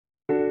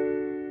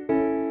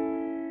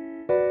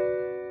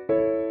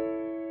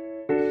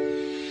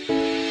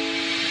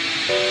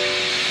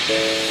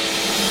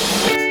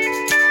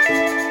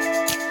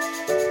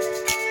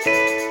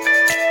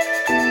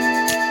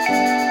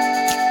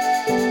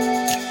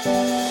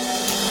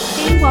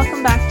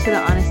welcome back to the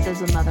Honest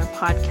as a Mother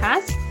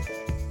podcast.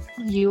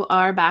 You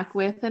are back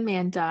with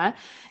Amanda,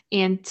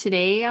 and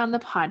today on the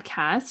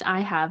podcast, I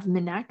have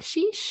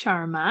Meenakshi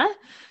Sharma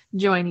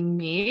joining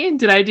me.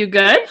 Did I do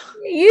good?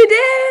 You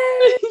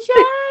did!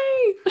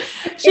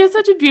 Yay! She has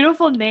such a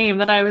beautiful name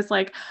that I was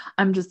like,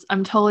 I'm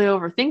totally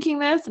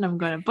overthinking this and I'm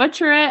going to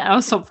butcher it. I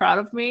was so proud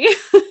of me.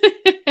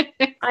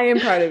 I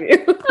am proud of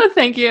you. Oh,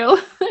 thank you.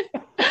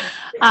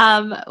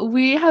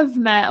 We have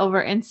met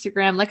over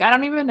Instagram. Like, I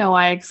don't even know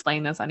why I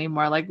explain this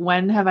anymore. Like,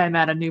 when have I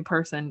met a new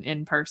person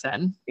in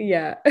person?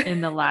 Yeah.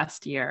 In the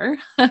last year.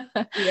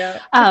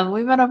 Yeah.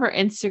 We met over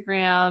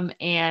Instagram,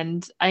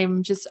 and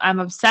I'm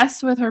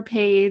obsessed with her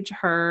page.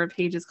 Her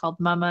page is called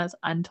Mama's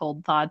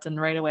Untold Thoughts. And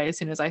right away, as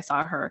soon as I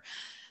saw her,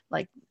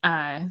 like,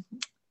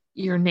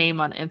 your name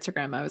on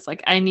Instagram, I was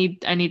like, I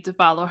need to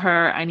follow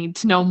her. I need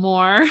to know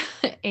more.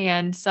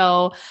 And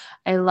so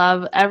I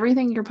love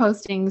everything you're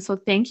posting. So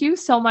thank you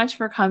so much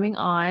for coming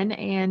on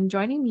and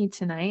joining me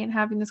tonight and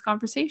having this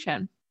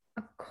conversation.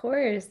 Of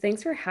course.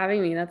 Thanks for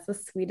having me. That's the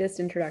sweetest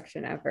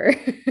introduction ever.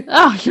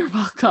 Oh, you're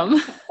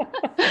welcome.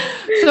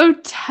 So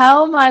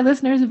tell my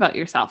listeners about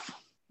yourself.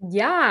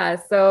 Yeah.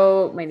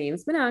 So my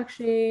name's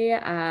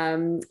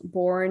Meenakshi,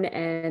 born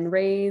and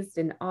raised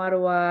in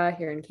Ottawa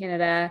here in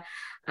Canada.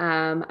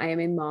 I am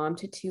a mom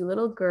to two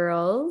little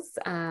girls.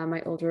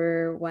 My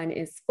older one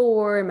is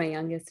 4, my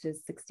youngest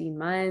is 16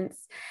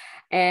 months,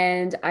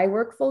 and I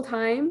work full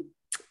time.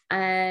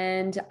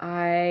 And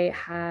I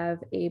have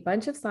a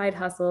bunch of side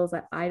hustles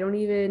that I don't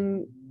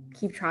even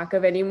keep track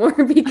of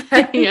anymore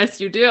because yes,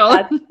 you do.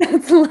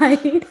 That's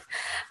life.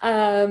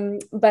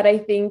 But I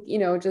think,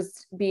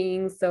 just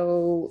being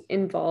so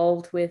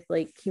involved with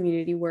like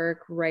community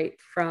work right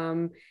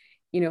from,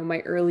 my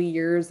early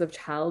years of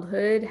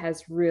childhood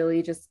has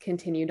really just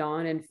continued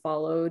on and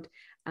followed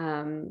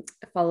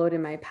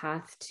in my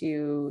path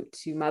to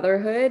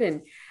motherhood.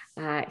 And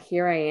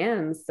here I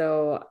am.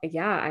 So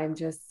yeah, I'm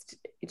just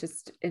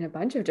in a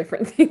bunch of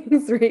different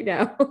things right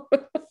now.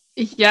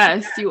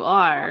 Yes, you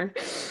are.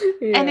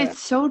 Yeah. And it's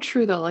so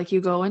true though. Like,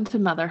 you go into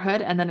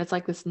motherhood and then it's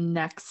like this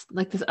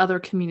other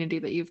community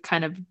that you've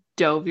kind of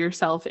dove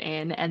yourself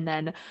in, and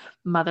then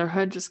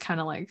motherhood just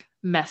kind of like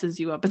messes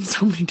you up in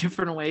so many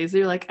different ways.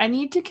 You're like, I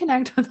need to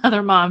connect with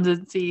other moms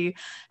and see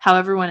how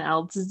everyone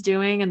else is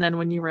doing. And then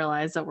when you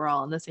realize that we're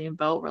all in the same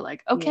boat, we're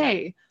like,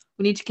 okay,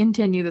 we need to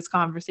continue this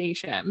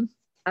conversation.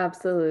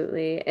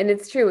 Absolutely. And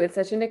it's true. It's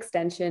such an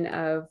extension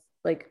of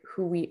like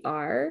who we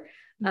are.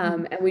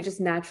 And we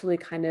just naturally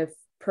kind of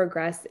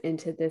progress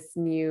into this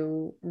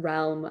new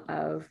realm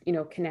of,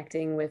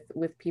 connecting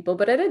with people,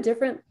 but at a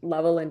different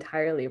level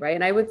entirely. Right.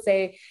 And I would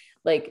say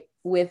like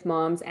with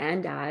moms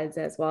and dads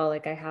as well,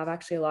 like I have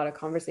actually a lot of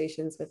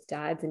conversations with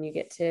dads, and you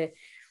get to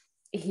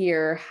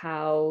hear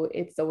how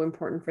it's so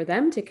important for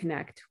them to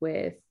connect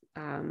with,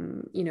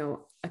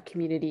 a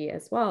community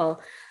as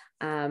well.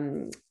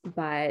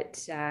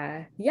 But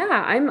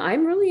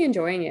I'm really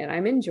enjoying it.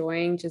 I'm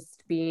enjoying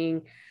just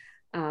being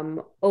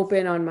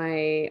open on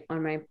my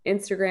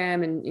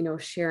Instagram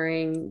and,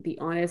 sharing the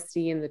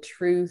honesty and the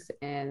truth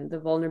and the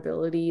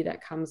vulnerability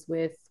that comes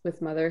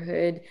with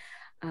motherhood.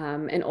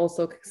 And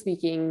also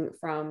speaking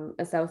from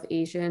a South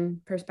Asian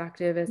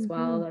perspective as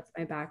well. That's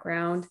my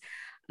background.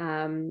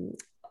 Even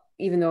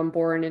though I'm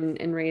born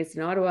and raised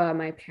in Ottawa,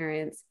 my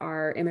parents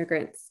are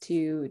immigrants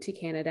to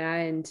Canada.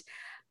 And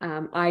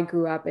I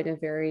grew up in a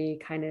very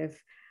kind of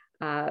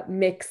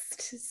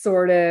mixed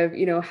sort of,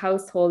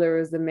 household. There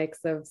was a mix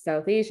of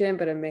South Asian,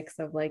 but a mix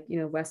of like,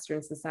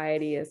 Western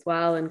society as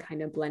well, and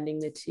kind of blending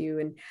the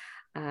two,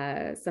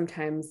 and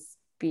sometimes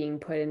being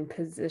put in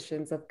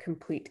positions of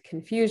complete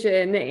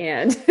confusion.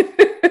 And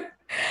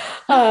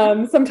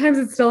sometimes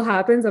it still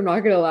happens, I'm not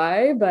gonna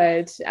lie,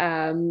 but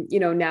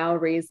now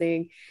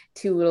raising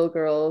two little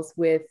girls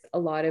with a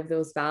lot of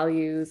those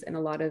values and a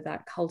lot of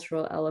that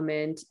cultural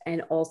element,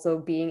 and also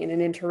being in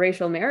an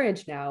interracial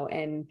marriage now,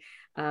 and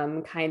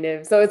kind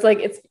of, so it's like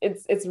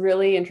it's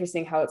really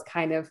interesting how it's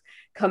kind of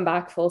come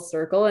back full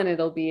circle. And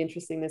it'll be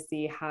interesting to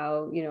see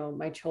how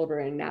my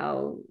children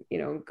now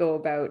go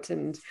about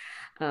and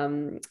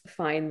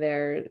find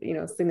their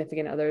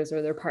significant others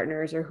or their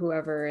partners or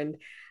whoever, and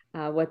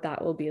what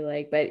that will be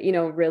like. But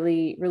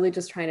really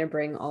just trying to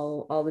bring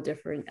all the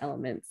different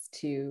elements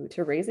to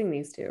raising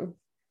these two.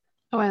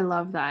 Oh, I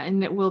love that.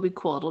 And it will be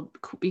cool. It'll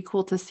be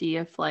cool to see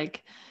if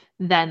like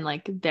then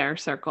like their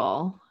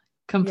circle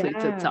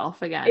completes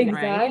itself again.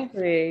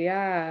 Exactly. Right?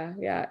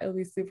 Yeah, it'll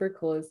be super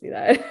cool to see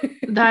that.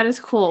 That is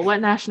cool.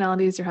 What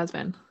nationality is your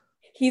husband?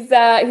 He's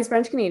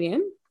French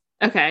Canadian.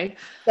 Okay.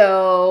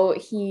 So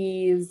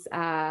he's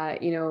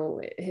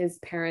his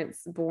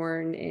parents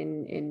born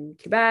in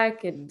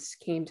Quebec and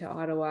came to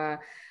Ottawa,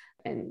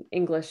 and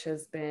English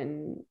has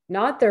been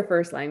not their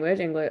first language.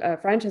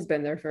 French has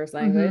been their first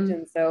language.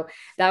 And so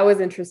that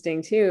was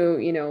interesting too,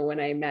 when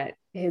I met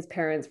his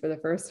parents for the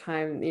first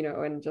time,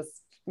 and just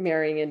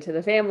marrying into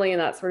the family and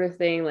that sort of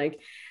thing, like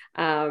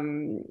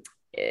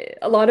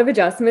a lot of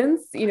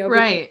adjustments,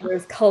 right?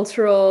 There's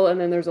cultural, and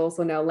then there's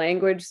also now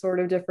language sort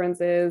of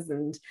differences,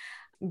 and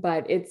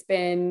But it's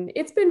been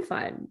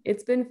fun.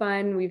 It's been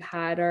fun. We've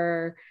had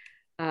our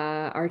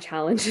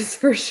challenges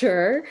for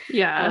sure.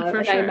 Yeah, for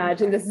and sure. I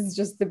imagine this is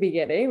just the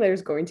beginning.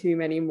 There's going to be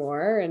many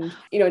more. And,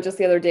 you know, just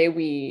the other day,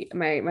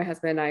 my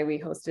husband and I, we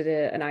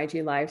hosted an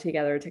IG live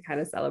together to kind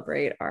of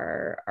celebrate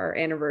our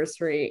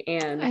anniversary.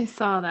 And I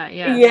saw that.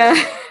 Yes.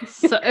 yeah,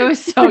 So it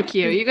was so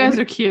cute. You guys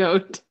are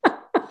cute.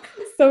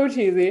 so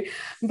cheesy.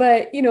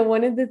 But, you know,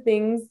 one of the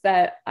things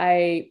that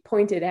I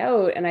pointed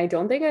out, and I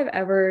don't think I've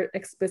ever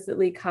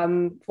explicitly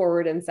come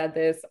forward and said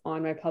this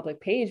on my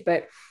public page,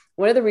 but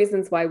one of the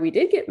reasons why we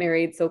did get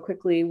married so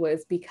quickly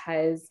was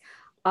because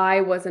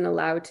I wasn't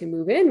allowed to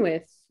move in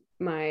with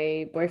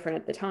my boyfriend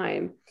at the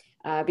time,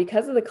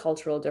 because of the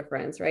cultural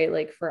difference, right?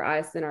 Like for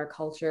us in our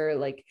culture,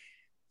 like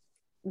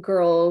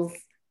girls,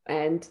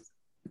 and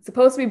it's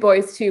supposed to be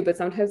boys too, but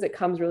sometimes it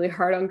comes really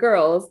hard on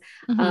girls,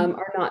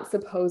 are not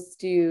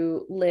supposed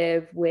to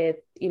live with,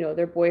 you know,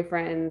 their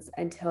boyfriends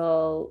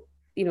until,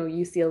 you know,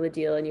 you seal the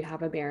deal and you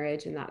have a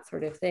marriage and that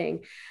sort of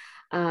thing.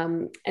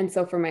 And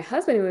so for my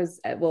husband, it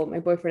was, well, my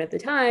boyfriend at the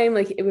time,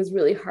 like it was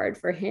really hard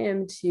for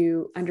him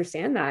to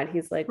understand that.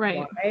 He's like, Right.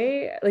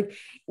 why? Like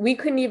we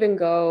couldn't even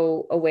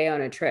go away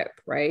on a trip,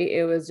 right?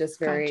 It was just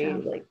very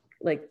Gotcha.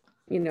 like,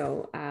 you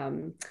know,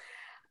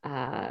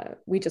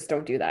 we just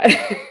don't do that.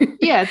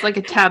 Yeah, it's like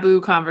a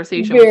taboo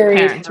conversation with your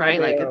Very parents, right?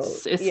 Like taboo.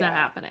 it's not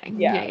happening.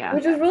 Yeah. Yeah.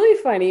 Which is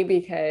really funny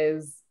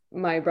because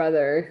my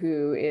brother,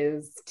 who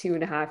is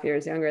 2.5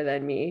 years younger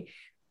than me,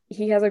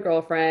 he has a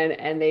girlfriend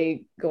and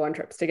they go on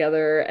trips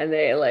together and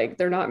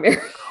they're not married.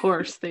 Of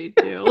course they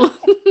do.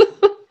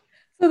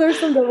 So there's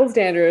some double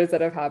standards that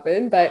have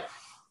happened, but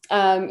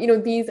you know,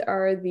 these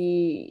are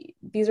the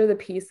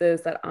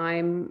pieces that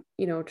I'm,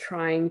 you know,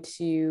 trying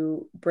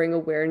to bring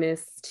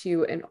awareness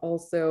to, and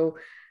also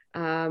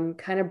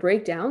kind of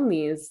break down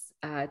these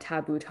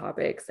taboo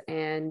topics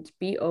and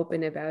be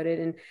open about it.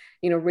 And,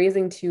 you know,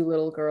 raising two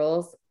little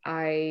girls,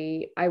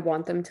 I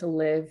want them to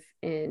live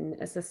in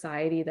a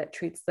society that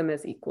treats them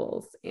as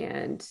equals.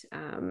 And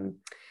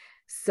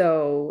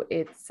so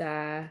it's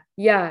you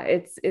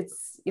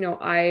know,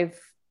 I've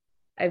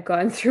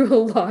gone through a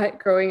lot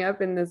growing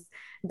up in this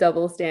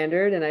double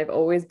standard, and I've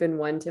always been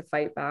one to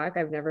fight back.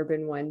 I've never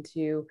been one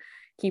to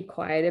keep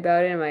quiet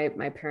about it. And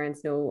my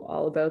parents know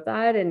all about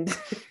that. And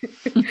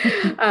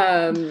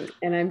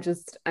and I'm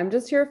just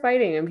here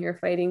fighting. I'm here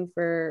fighting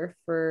for,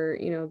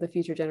 you know, the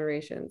future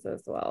generations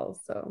as well.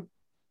 So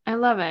I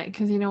love it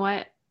because you know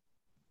what?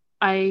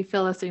 I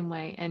feel the same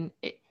way. And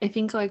I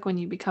think like when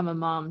you become a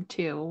mom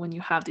too, when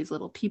you have these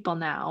little people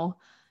now,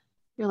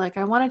 you're like,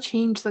 I want to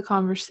change the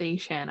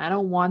conversation. I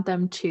don't want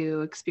them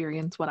to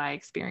experience what I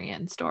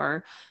experienced.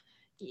 Or,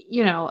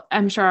 you know,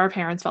 I'm sure our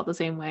parents felt the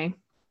same way.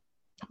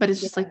 But it's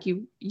just like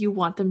you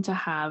want them to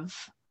have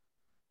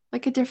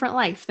like a different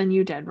life than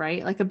you did,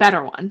 right? Like a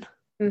better one.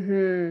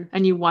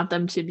 And you want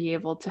them to be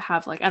able to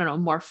have like, I don't know,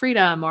 more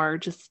freedom or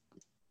just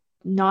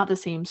not the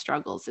same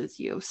struggles as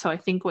you. So I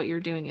think what you're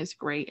doing is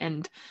great.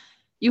 And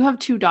you have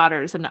two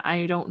daughters, and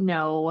I don't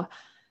know,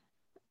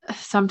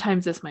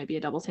 sometimes this might be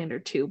a double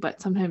standard too,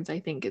 but sometimes I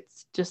think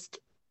it's just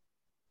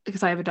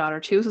because I have a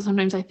daughter too. So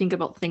sometimes I think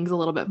about things a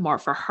little bit more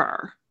for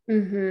her.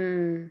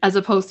 As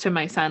opposed to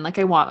my son. Like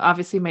I want,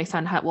 obviously my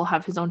son will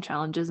have his own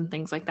challenges and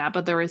things like that,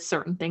 but there is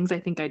certain things I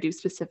think I do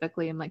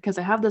specifically. I'm like, because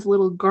I have this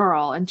little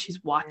girl and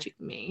she's watching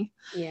me,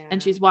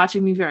 and she's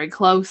watching me very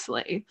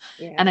closely,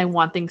 and I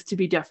want things to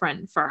be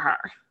different for her.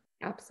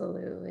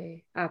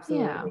 Absolutely.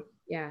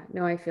 Yeah,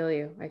 no, I feel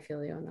you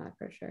on that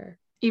for sure.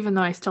 Even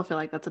though I still feel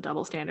like that's a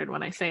double standard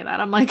when I say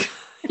that. I'm like,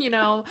 you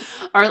know,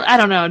 or I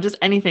don't know, just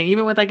anything,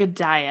 even with like a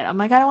diet. I'm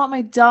like, I want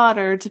my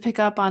daughter to pick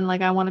up on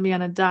like, I want to be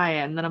on a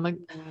diet. And then I'm like,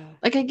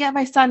 I get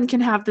my son can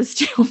have this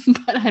too,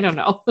 but I don't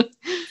know.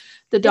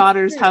 The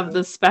daughters have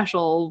this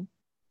special,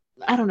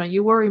 I don't know,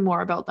 you worry more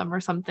about them or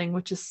something,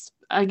 which is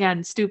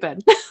again,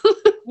 stupid.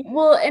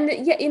 Well, and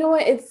yeah, you know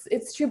what?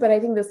 It's true, but I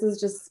think this is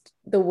just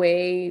the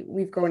way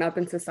we've grown up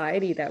in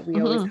society, that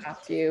we always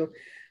have to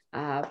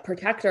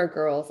protect our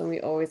girls, and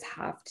we always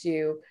have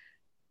to,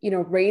 you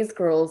know, raise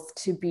girls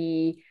to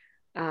be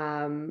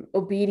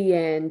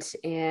obedient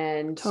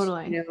and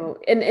Totally. you know,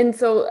 and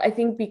so I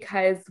think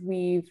because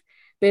we've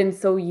been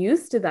so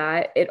used to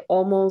that,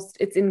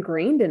 it's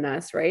ingrained in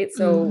us, right?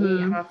 So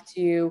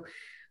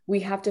we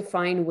have to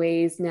find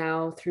ways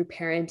now through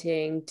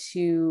parenting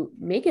to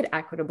make it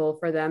equitable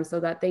for them, so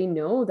that they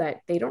know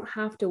that they don't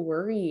have to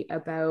worry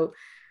about,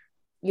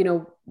 you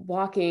know,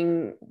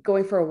 going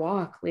for a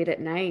walk late at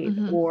night.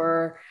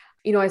 Or,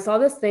 you know, I saw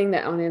this thing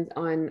that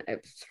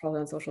it's probably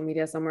on social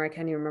media somewhere, I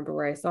can't even remember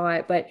where I saw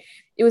it, but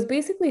it was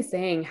basically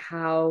saying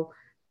how,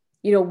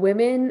 you know,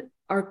 women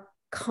are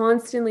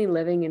constantly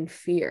living in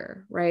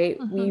fear, right?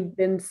 We've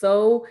been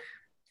so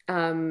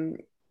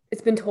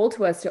it's been told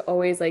to us to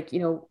always, like, you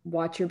know,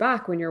 watch your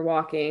back when you're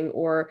walking,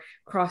 or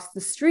cross the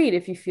street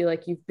if you feel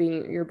like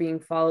you're being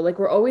followed. Like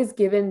we're always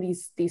given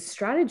these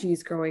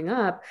strategies growing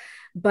up,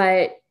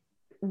 but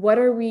what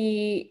are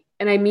we,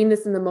 and I mean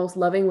this in the most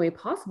loving way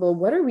possible,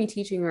 what are we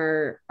teaching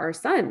our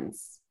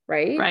sons,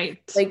 right? Right.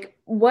 Like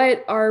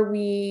what are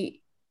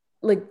we,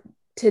 like,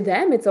 to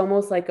them, it's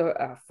almost like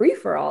a free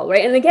for all,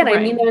 right? And again, I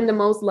mean Right. that in the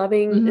most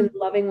loving,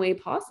 Mm-hmm. way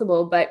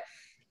possible, but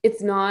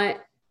it's not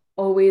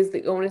always,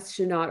 the onus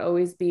should not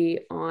always be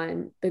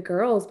on the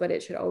girls, but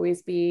it should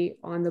always be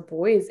on the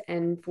boys,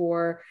 and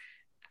for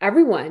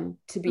everyone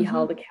to be Mm-hmm.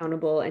 held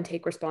accountable and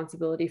take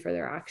responsibility for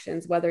their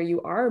actions, whether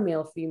you are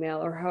male,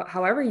 female, or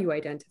however you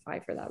identify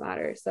for that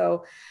matter.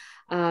 So,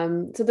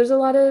 so there's a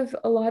lot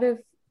of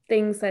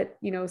things that,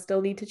 you know,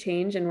 still need to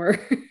change, and we're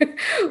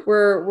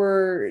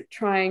we're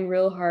trying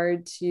real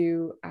hard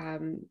to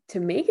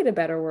make it a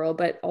better world,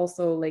 but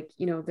also, like,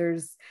 you know,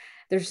 there's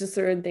just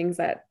certain things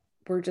that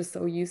we're just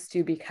so used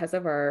to because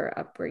of our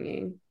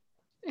upbringing.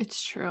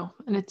 It's true.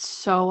 And it's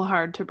so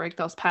hard to break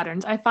those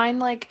patterns. I find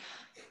like,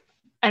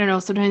 I don't know,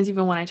 sometimes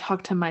even when I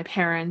talk to my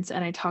parents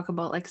and I talk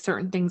about like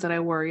certain things that I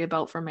worry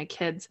about for my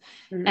kids,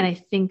 and Mhm. I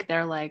think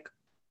they're like,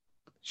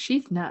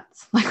 she's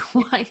nuts. Like,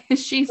 why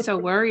is she so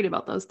worried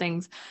about those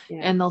things?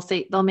 Yeah. And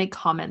they'll make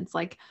comments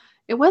like,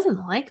 it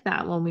wasn't like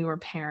that when we were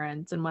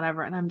parents and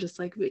whatever. And I'm just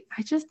like,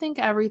 I just think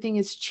everything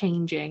is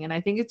changing. And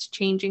I think it's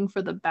changing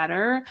for the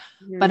better.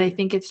 But I Mhm.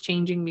 think it's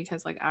changing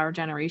because like our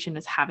generation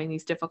is having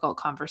these difficult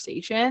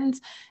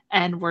conversations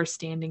and we're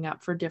standing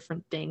up for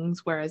different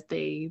things, whereas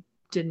they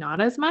did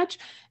not as much.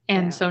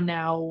 And Yeah. so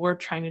now we're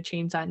trying to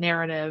change that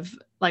narrative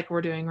like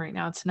we're doing right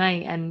now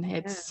tonight. And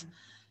Yeah.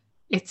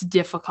 it's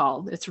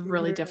difficult. It's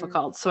really Mhm.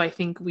 difficult. So I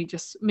think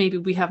maybe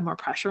we have more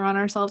pressure on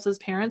ourselves as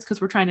parents because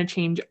we're trying to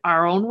change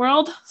our own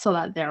world so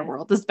that their Yeah.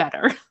 world is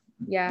better.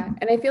 Yeah.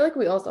 And I feel like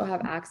we also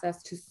have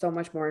access to so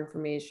much more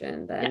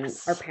information than our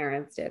Yes.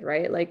 parents did,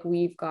 right? Like,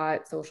 we've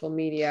got social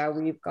media,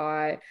 we've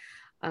got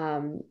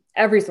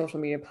every social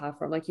media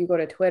platform. Like, you go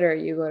to Twitter,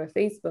 you go to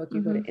Facebook, you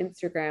go to Mm-hmm.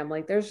 Instagram,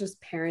 like there's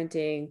just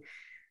parenting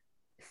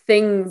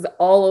things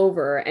all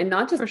over, and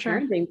not just For sure.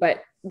 parenting,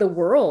 but the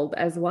world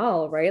as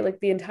well, right? Like,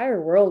 the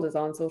entire world is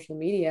on social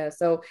media.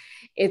 So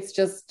it's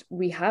just,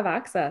 we have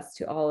access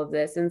to all of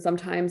this. And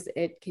sometimes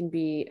it can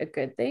be a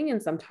good thing,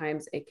 and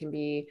sometimes it can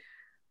be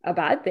a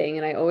bad thing.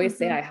 And I always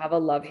say Mm-hmm. I have a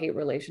love-hate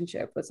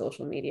relationship with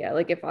social media.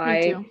 Like,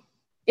 Me too.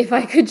 if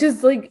I could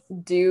just like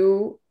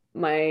do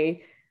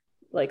my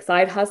like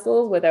side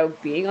hustles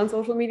without being on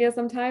social media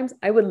sometimes,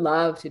 I would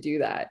love to do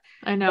that.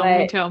 I know.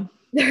 Me But too.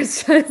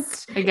 there's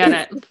just I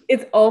get it.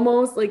 it's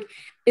almost like,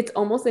 it's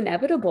almost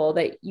inevitable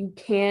that you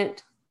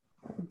can't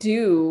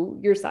do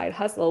your side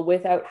hustle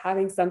without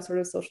having some sort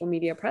of social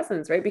media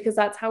presence, right? Because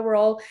that's how we're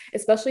all,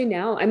 especially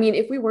now. I mean,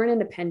 if we weren't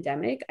in a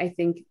pandemic, I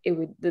think it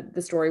would,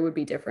 the story would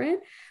be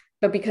different.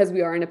 But because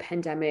we are in a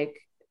pandemic,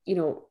 you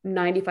know,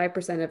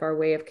 95% of our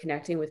way of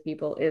connecting with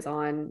people is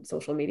on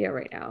social media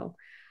right now.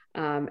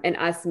 And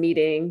us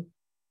meeting,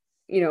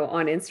 you know,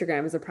 on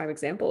Instagram is a prime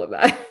example of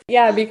that.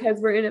 Yeah, because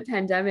we're in a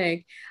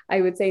pandemic,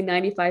 I would say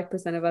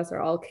 95% of us are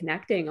all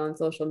connecting on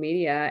social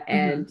media. Mm-hmm.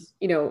 And,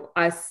 you know,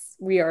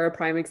 we are a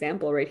prime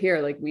example right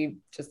here. Like, we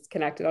just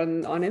connected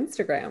on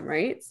Instagram,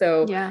 right?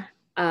 So, Yeah.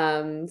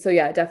 so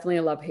yeah, definitely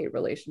a love-hate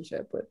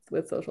relationship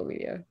with social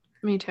media.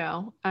 Me too.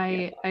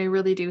 Yeah. I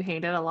really do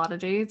hate it a lot of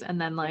days.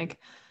 And then like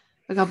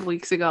a couple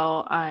weeks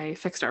ago, I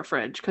fixed our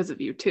fridge because of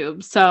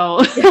YouTube.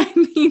 So Yeah. I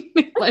mean,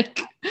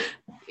 like,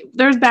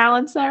 there's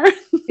balance there.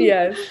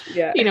 Yes.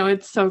 Yeah.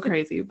 It's so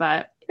crazy.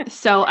 But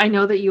so I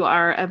know that you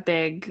are a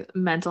big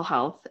mental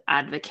health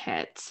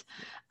advocate.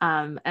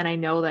 And I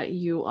know that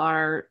you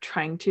are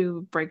trying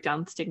to break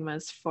down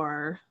stigmas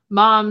for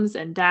moms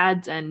and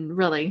dads and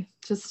really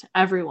just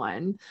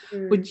everyone.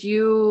 Mm. Would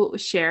you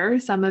share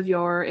some of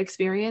your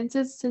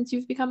experiences since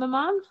you've become a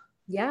mom?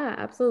 Yeah,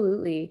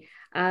 absolutely.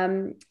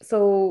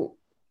 So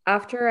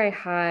after I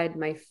had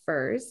my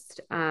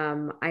first,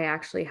 I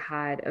actually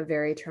had a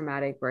very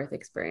traumatic birth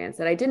experience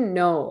that I didn't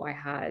know I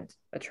had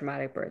a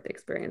traumatic birth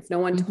experience. No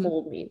one Mm-hmm.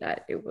 told me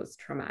that it was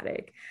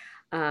traumatic.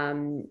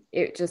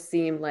 It just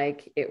seemed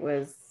like it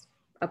was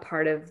a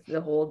part of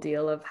the whole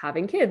deal of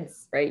having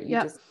kids, right?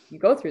 Yep. You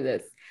go through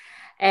this.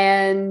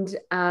 And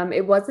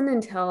it wasn't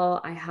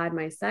until I had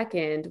my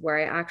second where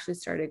I actually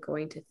started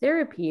going to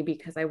therapy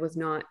because I was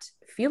not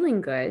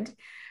feeling good.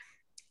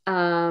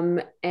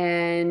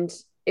 And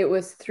it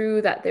was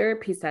through that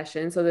therapy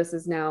session. So this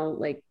is now,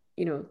 like,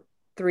 you know,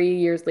 3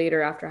 years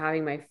later after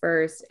having my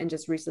first and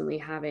just recently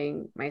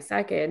having my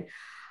second,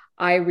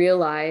 I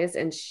realized,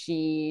 and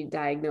she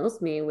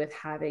diagnosed me with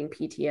having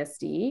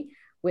PTSD,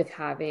 with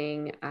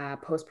having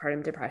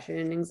postpartum depression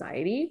and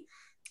anxiety.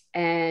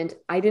 And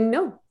I didn't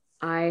know.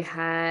 I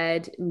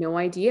had no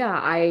idea.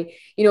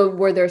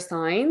 Were there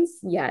signs?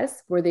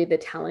 Yes. Were they the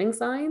telling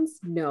signs?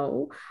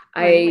 No.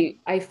 Right.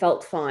 I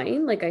felt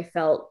fine. Like, I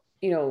felt,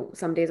 you know,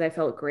 some days I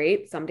felt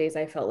great. Some days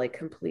I felt like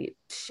complete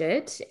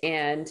shit.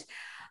 And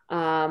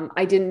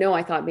I didn't know.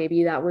 I thought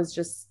maybe that was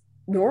just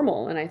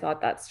normal. And I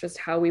thought that's just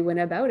how we went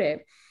about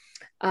it.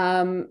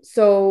 And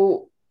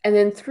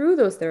then through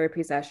those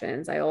therapy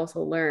sessions, I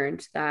also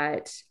learned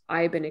that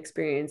I've been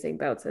experiencing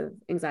bouts of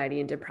anxiety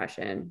and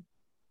depression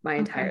my Okay.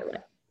 entire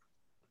life.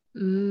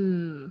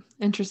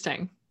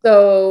 Interesting.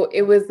 So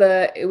it was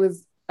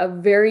a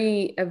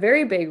very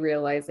big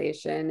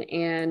realization.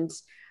 And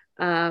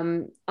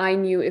I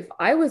knew if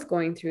I was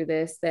going through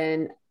this,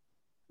 then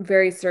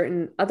very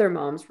certain other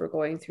moms were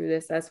going through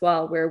this as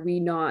well, where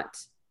we're not,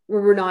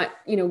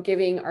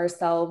 giving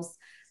ourselves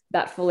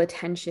that full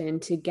attention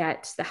to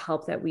get the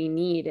help that we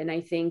need. And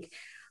I think,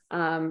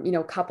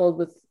 coupled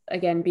with,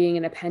 again, being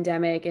in a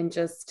pandemic and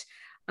just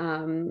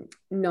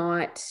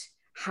not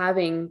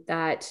having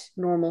that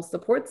normal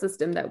support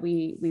system that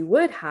we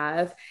would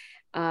have,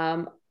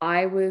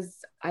 I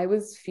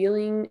was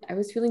feeling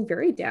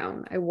very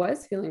down. I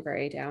was feeling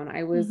very down.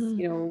 I was,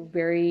 Mm-hmm.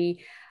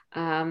 very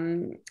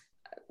um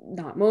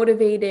not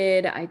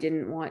motivated. I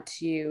didn't want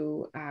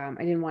to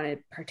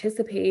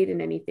participate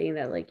in anything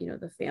that, like,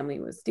 the family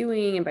was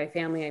doing. And by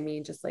family, I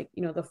mean just like,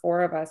 the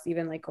four of us,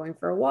 even like going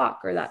for a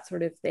walk or that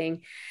sort of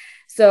thing.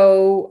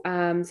 So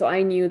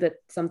I knew that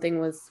something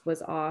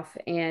was off.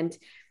 And,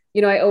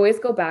 I always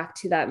go back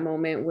to that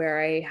moment where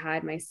I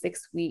had my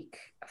 6 week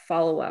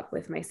follow up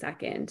with my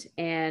second.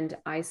 And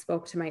I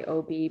spoke to my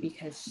OB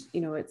because,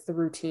 it's the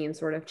routine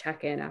sort of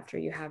check in after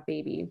you have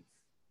baby.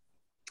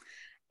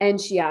 And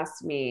she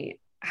asked me,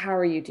 "How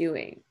are you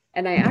doing?"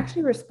 And I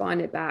actually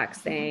responded back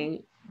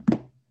saying,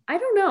 "I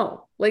don't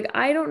know. Like,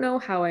 I don't know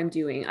how I'm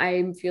doing.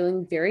 I'm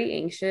feeling very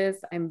anxious.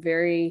 I'm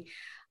very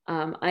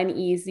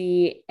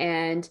uneasy."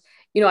 And,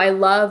 I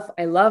love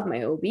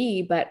my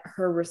OB, but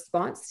her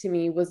response to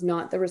me was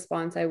not the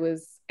response I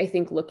was, I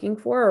think, looking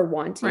for or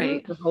wanting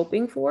Right. or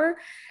hoping for.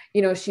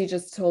 She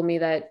just told me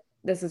that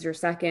this is your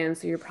second,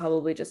 so you're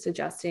probably just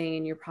adjusting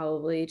and you're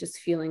probably just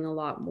feeling a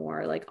lot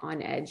more like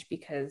on edge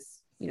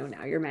because,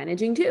 now you're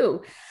managing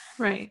too.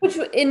 Right. Which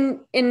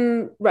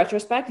in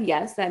retrospect,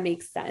 yes, that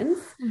makes sense.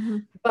 Mm-hmm.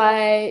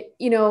 But,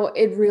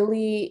 it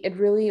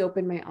really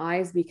opened my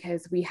eyes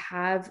because we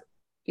have,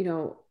 you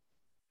know,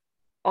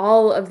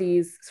 all of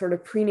these sort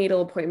of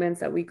prenatal appointments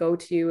that we go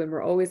to, and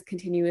we're always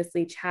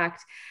continuously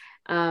checked.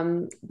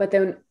 But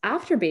then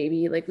after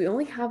baby, like, we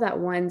only have that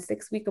one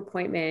 6 week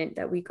appointment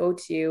that we go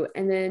to,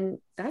 and then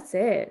that's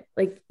it.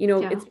 Like,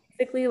 Yeah. it's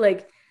basically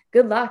like,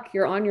 good luck,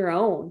 you're on your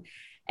own.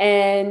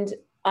 And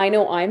I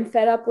know I'm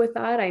fed up with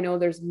that. I know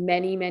there's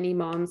many, many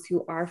moms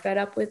who are fed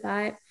up with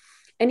that.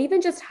 And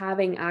even just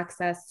having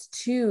access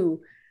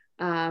to,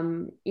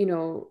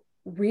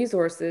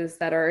 resources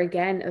that are,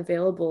 again,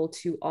 available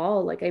to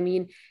all. Like, I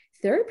mean,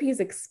 therapy is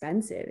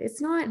expensive.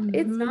 It's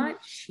Mm-hmm.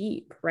 not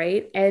cheap,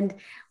 right? And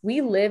we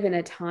live in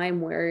a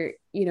time where,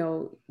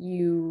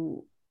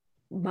 you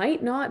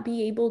might not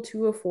be able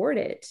to afford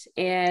it.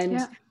 And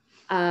Yeah.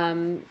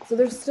 so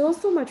there's still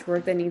so much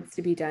work that needs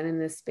to be done in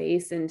this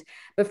space. And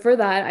but for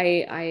that,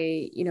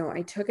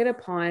 I took it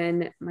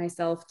upon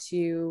myself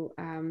to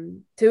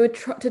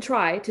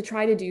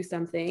try to do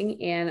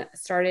something, and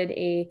started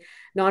a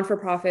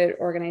non-for-profit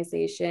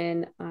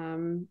organization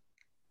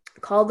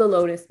called the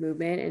Lotus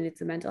Movement. And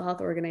it's a mental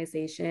health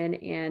organization,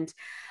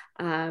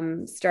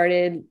 and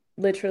started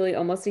literally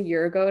almost a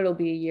year ago. It'll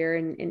be a year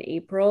in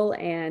April.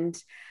 And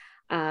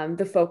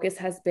the focus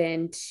has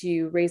been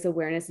to raise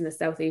awareness in the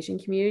South Asian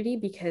community,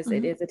 because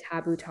it Mm-hmm. is a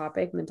taboo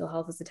topic. Mental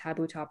health is a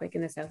taboo topic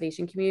in the South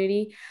Asian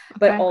community,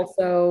 but Okay.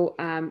 also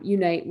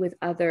unite with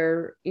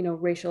other,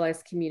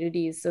 racialized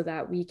communities, so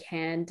that we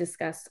can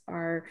discuss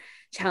our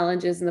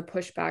challenges and the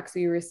pushbacks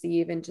we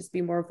receive, and just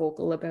be more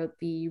vocal about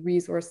the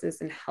resources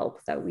and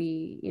help that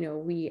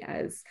we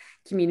as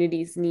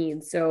communities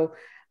need. So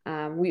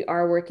we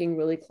are working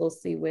really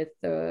closely with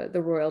the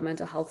Royal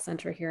Mental Health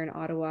Center here in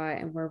Ottawa,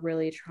 and we're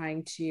really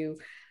trying to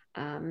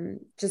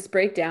just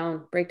break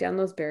down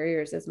those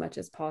barriers as much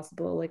as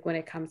possible. Like, when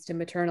it comes to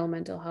maternal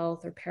mental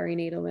health or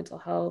perinatal mental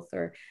health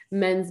or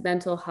men's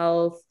mental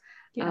health,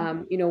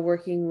 Yeah.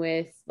 working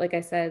with, like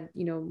I said,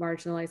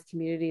 marginalized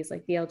communities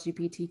like the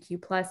LGBTQ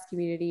plus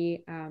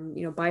community,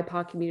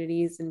 BIPOC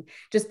communities, and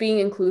just being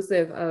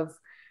inclusive of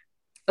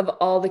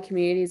all the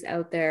communities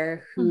out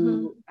there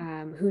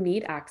Mm-hmm. who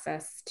need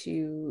access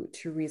to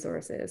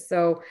resources.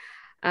 So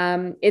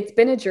it's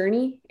been a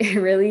journey. It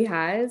really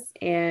has.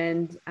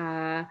 And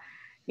a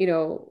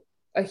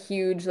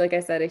huge, like I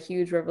said, a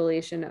huge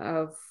revelation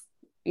of,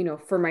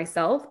 for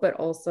myself, but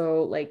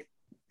also, like,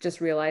 just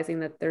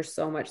realizing that there's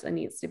so much that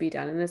needs to be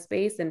done in this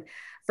space. And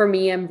for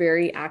me, I'm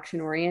very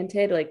action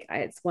oriented. Like,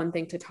 it's one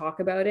thing to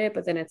talk about it,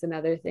 but then it's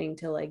another thing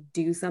to, like,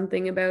 do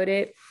something about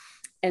it.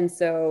 And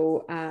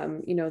so,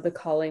 the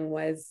calling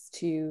was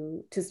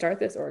to start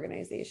this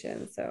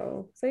organization.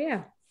 So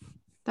yeah.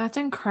 That's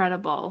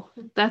incredible.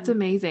 That's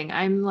amazing.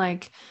 I'm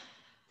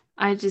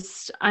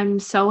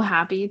so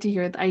happy to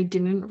hear that. I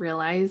didn't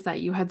realize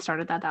that you had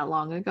started that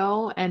long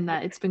ago and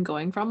that it's been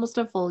going for almost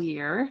a full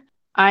year.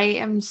 I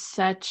am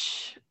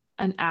such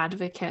an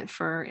advocate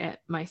for it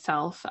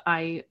myself.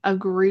 I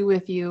agree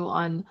with you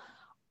on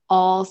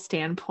all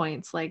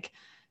standpoints. Like,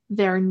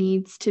 there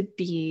needs to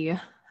be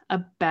a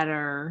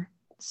better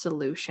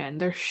solution.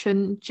 There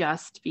shouldn't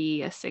just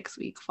be a 6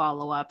 week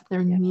follow up.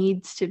 There Yeah.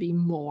 needs to be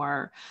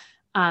more.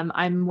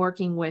 I'm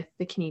working with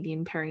the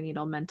Canadian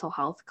Perinatal Mental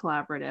Health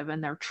Collaborative,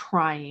 and they're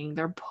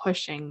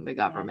pushing the Yeah.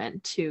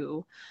 government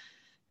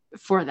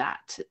for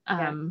that.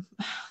 Yeah.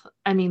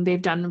 I mean,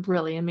 they've done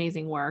really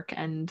amazing work,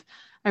 and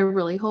I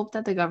really hope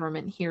that the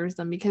government hears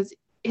them, because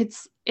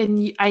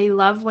I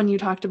love when you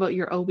talked about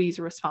your OB's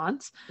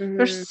response.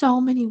 There's Mhm.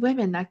 so many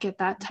women that get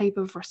that type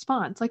of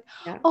response. Like,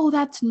 Yeah. oh,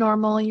 that's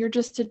normal. You're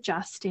just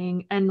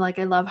adjusting. And like,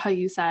 I love how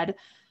you said,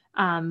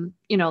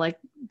 like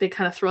they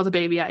kind of throw the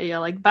baby at you,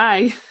 like,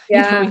 bye,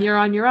 Yeah. you're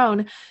on your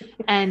own.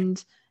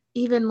 And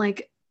even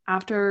like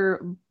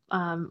after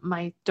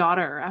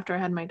after I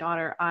had my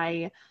daughter,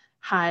 I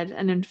had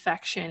an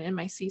infection in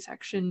my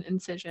C-section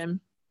incision.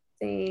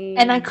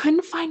 And I Same.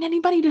 couldn't find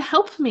anybody to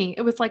help me.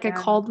 It was like I Yeah.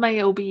 called my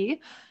OB,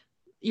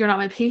 you're not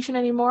my patient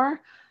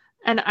anymore.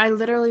 And I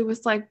literally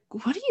was like,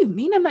 what do you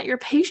mean I'm not your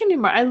patient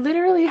anymore? I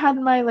literally had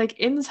my like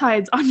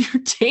insides on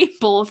your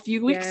table a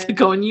few weeks Yeah.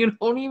 ago and you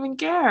don't even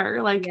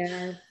care. Like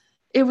Yeah.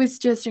 it was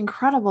just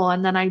incredible.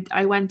 And then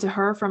I went to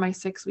her for my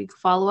 6-week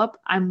follow-up.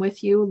 I'm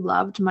with you,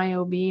 loved my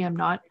OB. I'm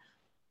not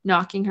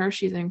knocking her.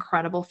 She's an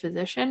incredible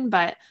physician,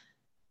 but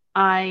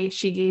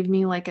she gave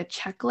me like a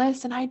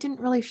checklist and I didn't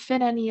really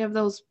fit any of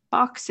those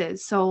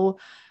boxes. So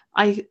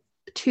I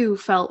too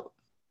felt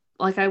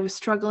like I was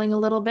struggling a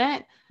little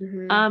bit.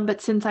 Mhm. But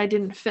since I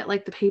didn't fit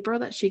like the paper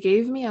that she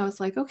gave me, I was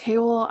like, okay,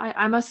 well,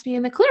 I must be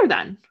in the clear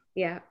then.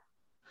 Yeah.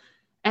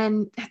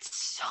 And that's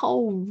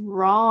so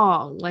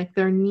wrong. Like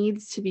there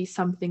needs to be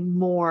something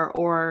more,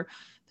 or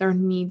there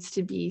needs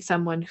to be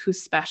someone who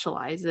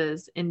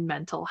specializes in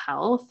mental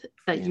health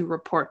that Yeah. you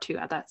report to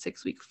at that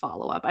 6-week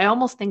follow-up. I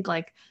almost think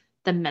like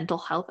the mental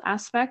health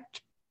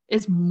aspect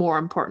is more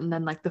important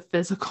than like the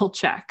physical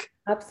check.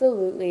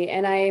 Absolutely.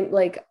 And I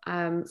like,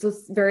 so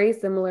it's very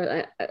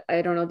similar.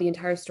 I don't know the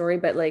entire story,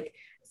 but like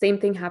same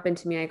thing happened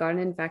to me. I got an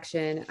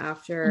infection Mm-hmm.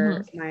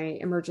 after my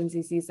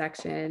emergency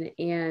C-section.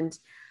 And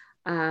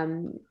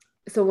um,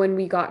 so when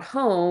we got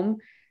home,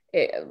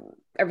 it,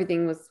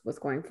 everything was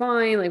going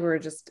fine. Like we were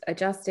just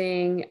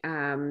adjusting.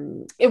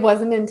 It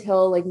wasn't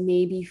until like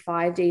maybe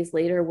 5 days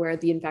later where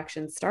the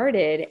infection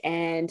started,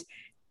 and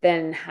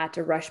then had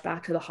to rush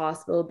back to the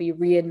hospital, be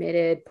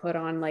readmitted, put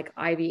on like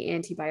IV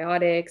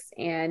antibiotics,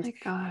 and My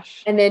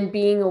gosh. then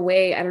being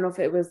away. I don't know if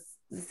it was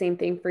the same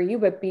thing for you,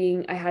 but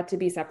I had to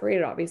be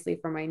separated obviously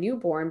from my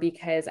newborn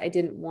because I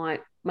didn't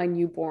want my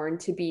newborn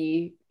to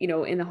be,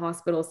 in the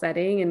hospital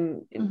setting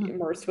and Mm-hmm.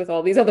 immersed with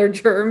all these other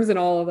germs and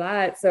all of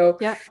that. So,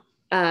 Yeah.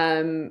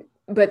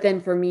 but then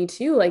for me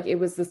too, like it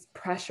was this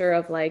pressure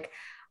of like,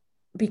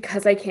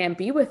 because I can't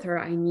be with her,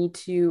 I need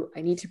to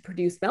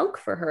produce milk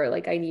for her.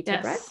 Like I need to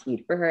Yes.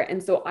 breastfeed for her.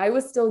 And so I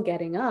was still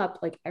getting up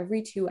like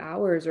every 2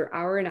 hours or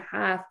hour and a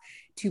half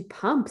to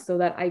pump so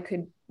that I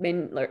could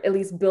at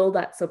least build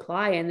that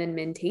supply and then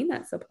maintain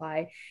that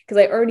supply because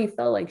I already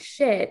felt like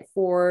shit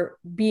for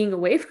being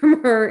away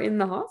from her in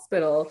the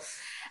hospital.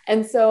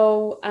 And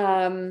so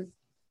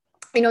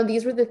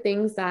these were the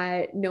things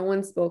that no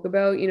one spoke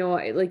about,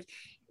 like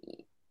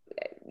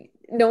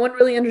no one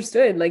really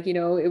understood. Like,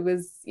 it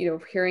was,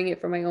 hearing it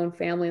from my own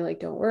family,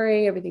 like, don't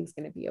worry, everything's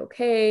going to be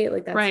okay.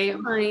 Like, that's Right.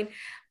 fine.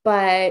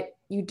 But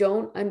you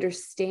don't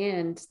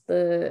understand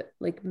the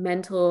like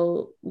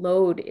mental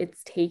load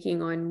it's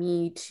taking on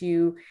me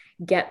to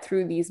get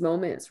through these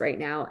moments right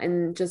now,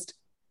 and just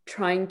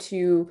trying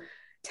to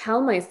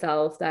tell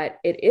myself that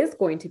it is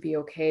going to be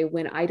okay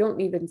when I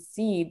don't even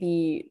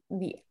see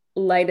the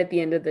light at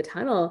the end of the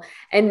tunnel.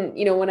 And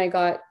when I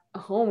got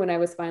home, when I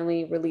was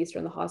finally released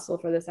from the hospital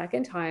for the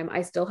second time,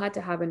 I still had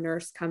to have a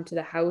nurse come to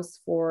the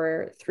house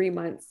for 3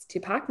 months to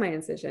pack my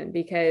incision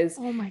because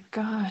Oh my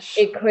gosh.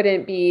 it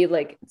couldn't be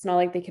like, it's not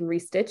like they can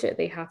restitch it.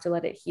 They have to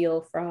let it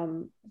heal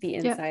from the Yeah.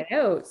 inside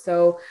out.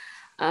 So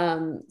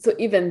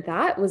even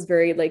that was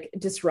very like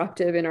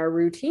disruptive in our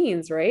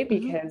routines, right?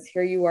 Mm-hmm. Because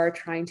here you are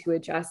trying to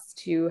adjust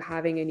to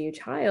having a new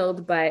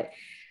child, but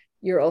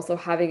you're also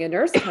having a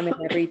nurse come in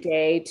every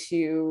day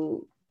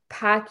to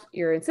pack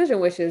your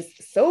incision, which is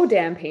so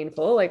damn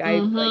painful. Like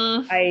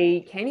Mm-hmm.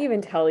 I can't even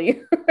tell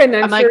you. And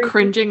I'm I'm like sure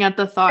cringing at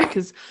the thought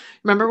because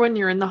remember when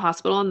you're in the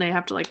hospital and they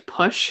have to like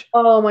push?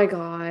 oh my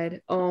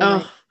God. Oh my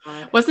Oh,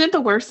 God. wasn't it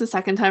the worst the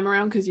second time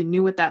around because you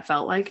knew what that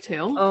felt like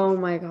too? Oh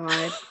my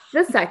God.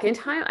 The second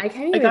time, I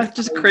can't I even got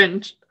just tell you.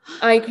 cringe.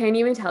 I can't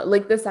even tell.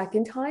 Like the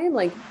second time,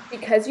 like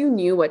because you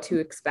knew what to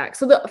expect.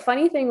 So the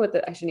funny thing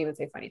I shouldn't even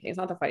say funny thing. It's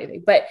not the funny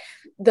thing, but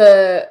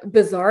the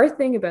bizarre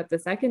thing about the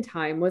second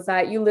time was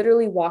that you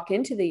literally walk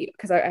into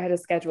because I had a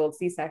scheduled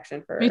C-section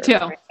Me for too.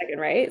 my second,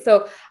 right?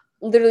 So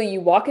literally you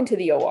walk into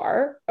the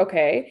OR,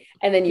 okay,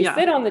 and then you Yeah.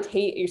 sit on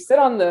you sit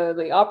on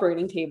the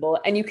operating table,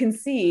 and you can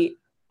see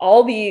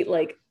all the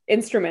like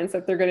instruments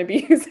that they're going to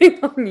be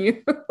using on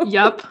you.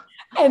 Yep.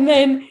 And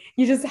then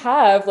you just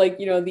have like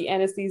the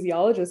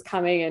anesthesiologist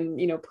coming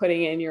and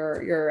putting in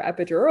your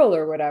epidural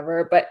or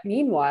whatever, but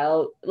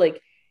meanwhile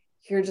like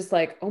you're just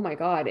like, oh my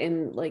God,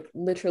 in like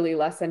literally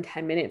less than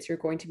 10 minutes you're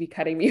going to be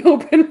cutting me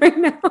open right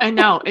now. I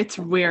know. It's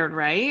weird,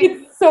 right?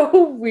 It's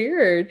so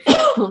weird.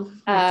 Oh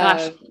my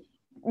gosh.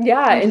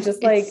 Yeah, and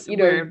just like It's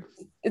weird.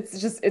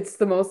 it's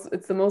the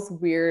most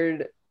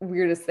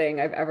weirdest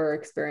thing I've ever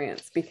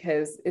experienced,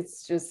 because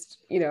it's just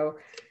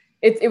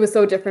it was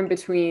so different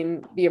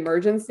between the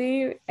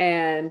emergency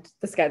and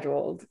the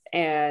scheduled,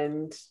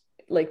 and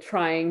like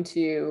trying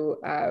to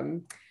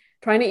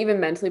even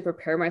mentally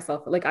prepare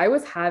myself. Like I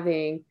was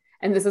having,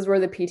 And this is where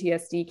the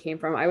PTSD came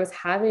from. I was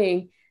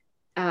having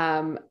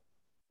um,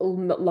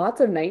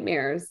 lots of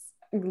nightmares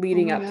Oh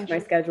leading my up to gosh. my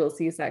scheduled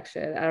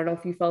C-section. I don't know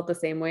if you felt the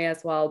same way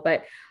as well,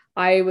 but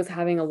I was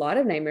having a lot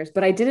of nightmares,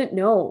 but I didn't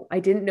know. I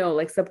didn't know,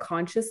 like,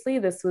 subconsciously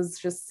this was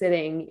just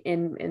sitting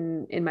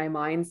in my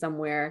mind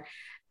somewhere.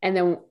 And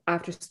then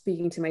after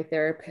speaking to my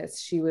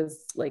therapist, she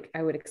was like,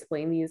 I would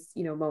explain these,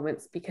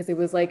 moments, because it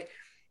was like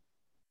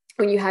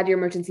when you had your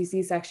emergency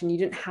C-section, you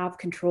didn't have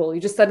control.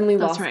 You just suddenly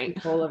That's lost right.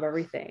 control of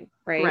everything,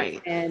 right?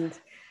 Right. And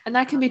And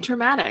that can be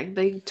traumatic.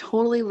 They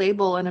totally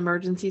label an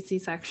emergency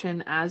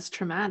C-section as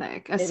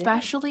traumatic, it is.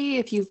 especially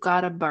if you've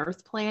got a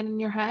birth plan in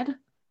your head.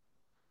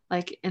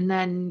 Like, and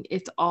then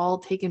it's all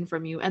taken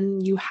from you,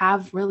 and you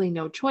have really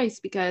no choice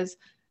because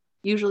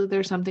usually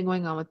there's something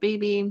going on with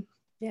baby,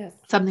 Yes.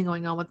 something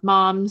going on with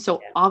mom.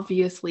 So Yeah.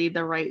 obviously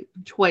the right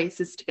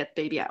choice is to get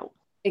the baby out.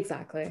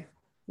 Exactly.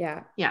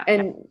 Yeah. Yeah.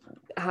 And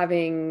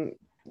having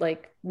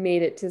like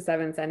made it to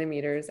 7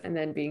 centimeters and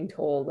then being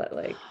told that,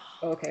 like,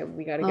 okay,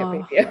 we got to get Oh,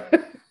 baby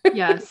out.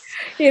 yes.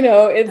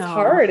 It's No.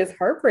 hard. It's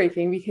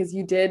heartbreaking because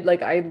you did,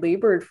 like, I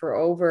labored for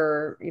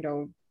over,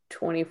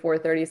 24,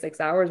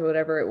 36 hours,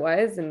 whatever it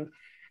was, and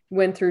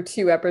went through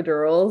 2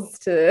 epidurals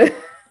to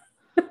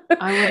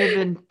I would have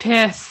been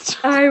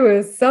pissed. I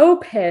was so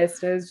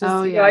pissed. I was just,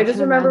 Oh yeah, I I just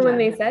can remember when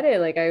they imagine. said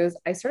it, like,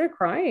 I started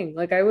crying.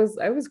 Like, I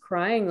was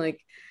crying, like,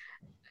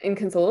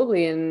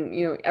 inconsolably. And,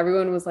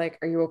 everyone was like,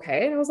 "Are you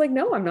okay?" And I was like,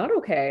 "No, I'm not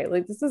okay.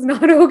 Like, this is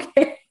not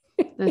okay."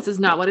 This is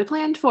not what I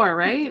planned for,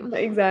 right?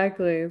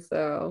 Exactly.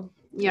 So,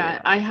 yeah.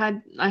 Yeah,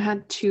 I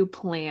had two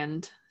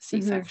planned Mhm.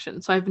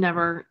 C-sections. So I've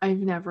never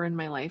in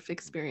my life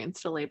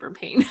experienced a labor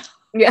pain.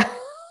 Yeah.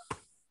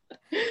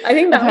 I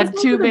think I've that was had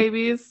one two of the,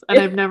 babies and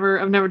I've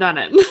never done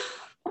it.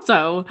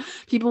 So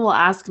people will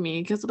ask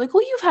me because they're like,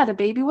 "Well, you've had a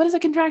baby. What does a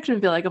contraction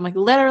feel like?" I'm like,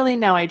 literally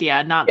no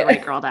idea. Not the right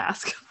yeah. girl to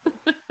ask.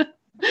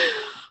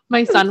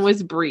 My son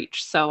was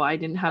breech, so I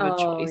didn't have a Oh,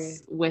 yeah.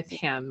 choice with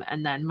him.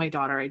 And then my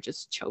daughter, I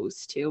just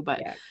chose to. But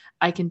Yeah.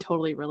 I can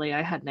totally relate.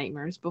 I had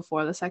nightmares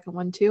before the second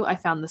one too. I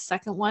found the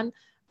second one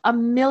a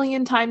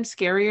million times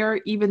scarier,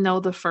 even though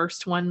the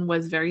first one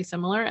was very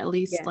similar. At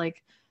least Yeah.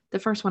 like the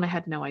first one, I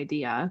had no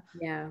idea,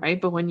 Yeah.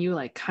 right? But when you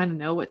like kind of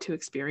know what to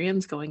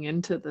experience going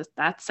into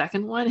that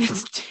second one,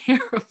 it's It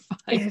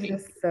terrifying.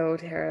 is so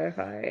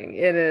terrifying.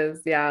 It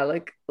is. Yeah.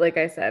 Like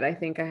I said, I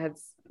think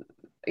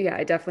yeah,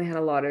 I definitely had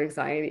a lot of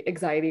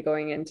anxiety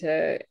going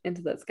into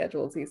that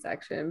scheduled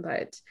C-section,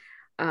 but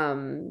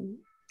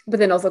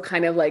then also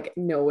kind of like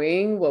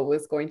knowing what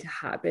was going to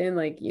happen,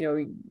 like,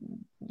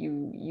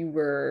 you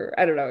were,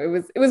 I don't know,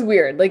 it was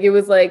weird.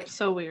 Like,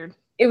 So weird.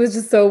 it was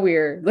just so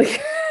weird.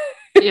 Like,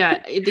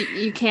 Yeah,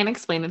 you can't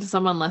explain it to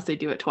someone unless they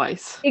do it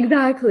twice.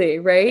 exactly,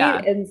 right? Yeah.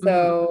 And Mhm.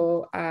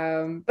 so,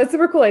 but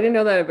super cool. I didn't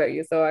know that about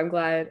you, so I'm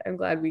glad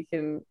we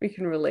can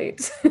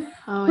relate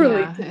Oh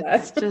relate yeah, to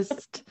it's that.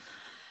 just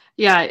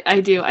yeah, I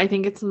do. I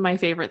think it's my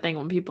favorite thing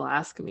when people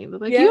ask me. They're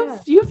like, "You Yeah.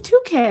 have you have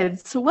two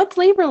kids. So what's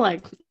labor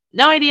like?"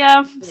 No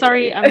idea.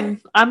 Sorry, Yeah.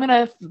 I'm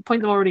gonna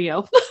point them over to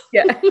you.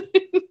 Yeah.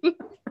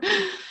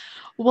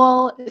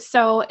 Well,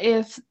 so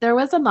if there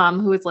was a mom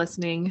who is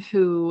listening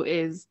who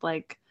is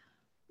like,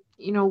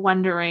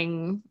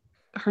 wondering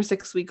her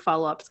 6 week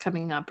follow-up's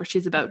coming up or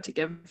she's about to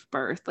give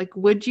birth, like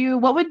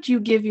what would you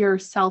give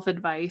yourself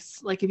advice?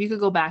 Like if you could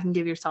go back and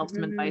give yourself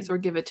some advice Mhm. or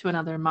give it to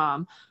another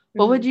mom,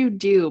 what would Mhm. you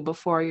do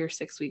before your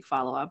 6 week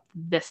follow-up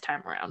this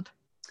time around?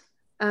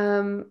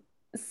 Um,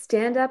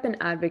 Stand up and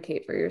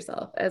advocate for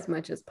yourself as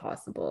much as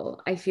possible.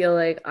 I feel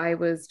like I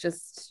was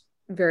just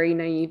very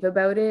naive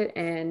about it,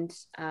 and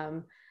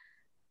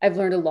I've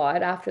learned a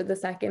lot after the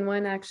second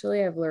one.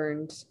 Actually, I've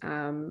learned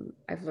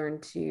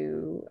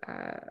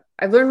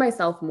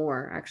myself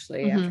more,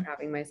 actually, after Mm-hmm.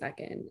 having my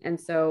second. And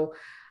so,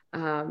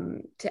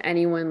 to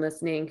anyone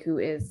listening who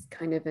is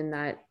kind of in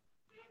that,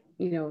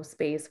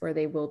 space where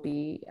they will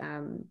be,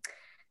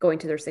 going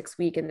to their 6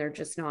 week and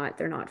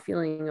they're not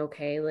feeling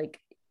okay, like,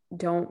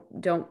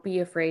 don't be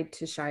afraid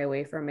to shy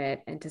away from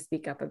it and to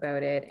speak up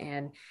about it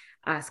and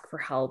ask for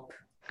help.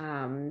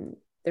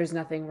 There's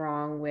nothing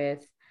wrong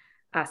with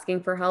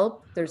asking for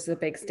help. There's a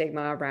big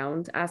stigma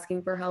around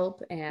asking for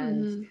help,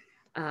 and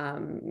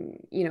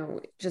Mm-hmm.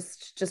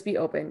 just be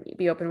open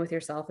with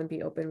yourself, and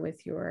be open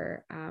with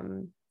your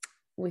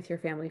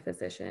family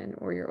physician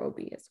or your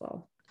OB as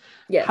well.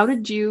 Yes. How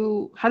did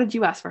you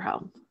ask for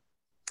help?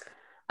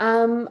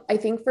 I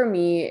think for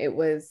me, it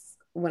was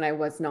when I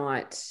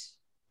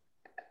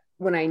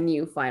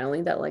knew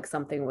finally that, like,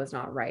 something was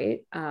not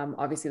right.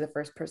 Obviously the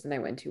first person I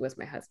went to was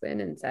my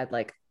husband and said,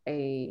 like,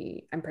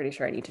 I'm pretty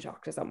sure I need to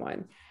talk to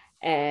someone.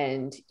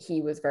 And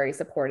he was very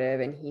supportive,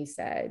 and he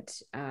said,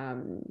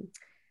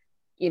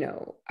 you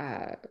know,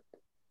 uh,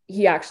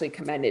 he actually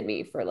commended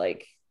me for,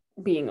 like,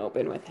 being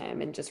open with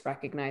him and just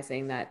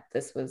recognizing that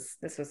this was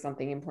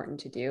something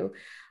important to do.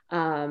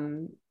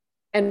 Um,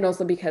 and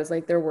also because,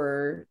 like, there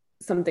were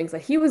some things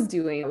that he was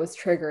doing that was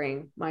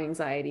triggering my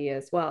anxiety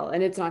as well.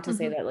 And it's not to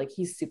say Mm-hmm. that like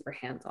he's super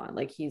hands-on,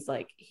 like he's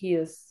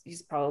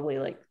probably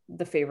like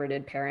the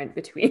favorited parent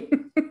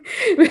between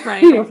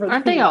Right. you know,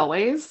 Aren't they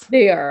always?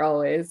 they are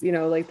always, you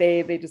know, like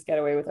they just get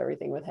away with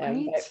everything with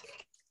him. Right.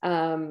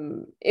 But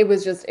it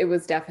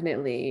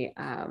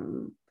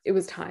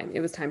was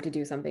time to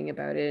do something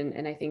about it.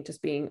 And I think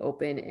just being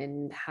open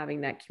and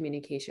having that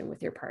communication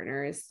with your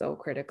partner is so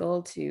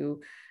critical to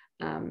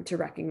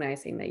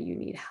recognizing that you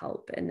need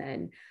help. And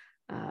then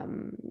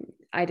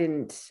I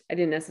didn't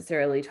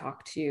necessarily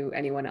talk to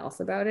anyone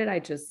else about it. I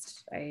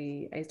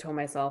told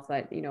myself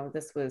that, you know,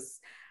 this was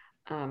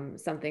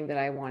something that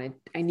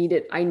I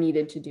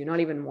needed to do, not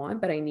even want,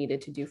 but I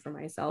needed to do for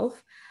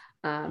myself.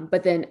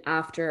 But then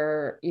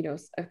after, you know,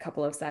 a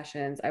couple of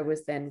sessions, I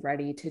was then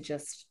ready to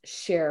just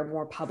share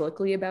more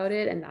publicly about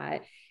it. And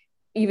that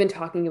even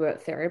talking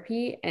about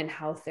therapy and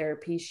how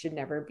therapy should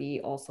never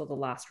be also the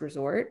last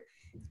resort,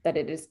 that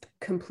it is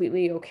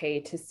completely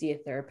okay to see a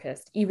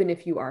therapist, even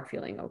if you are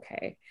feeling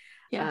okay.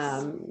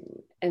 Yes.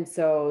 And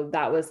so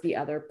that was the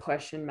other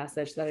push and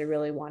message that I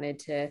really wanted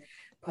to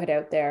put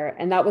out there.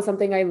 And that was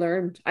something I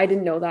learned. I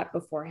didn't know that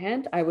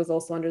beforehand. I was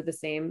also under the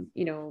same,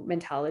 you know,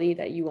 mentality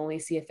that you only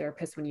see a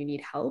therapist when you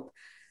need help.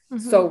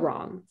 Mm-hmm. So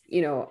wrong.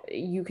 You know,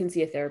 you can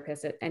see a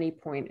therapist at any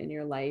point in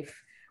your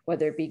life,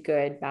 whether it be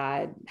good,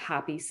 bad,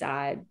 happy,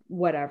 sad,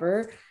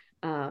 whatever.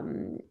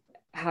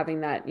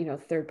 Having that, you know,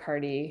 third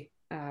party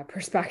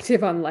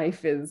perspective on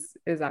life is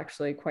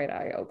actually quite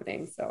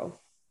eye-opening. So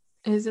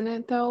Isn't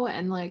it though?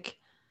 And like,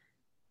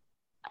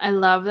 I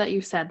love that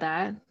you said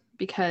that,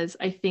 because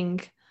I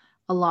think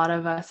a lot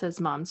of us as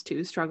moms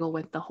too struggle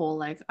with the whole,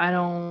 like, I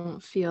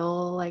don't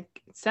feel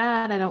like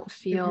sad. I don't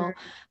feel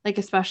like,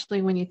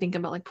 especially when you think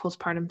about like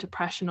postpartum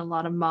depression, a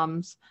lot of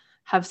moms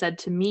have said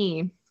to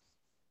me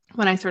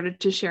when I started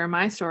to share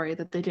my story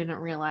that they didn't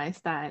realize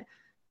that,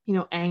 you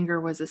know,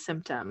 anger was a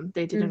symptom.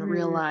 They didn't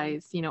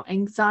realize, you know,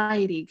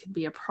 anxiety could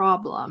be a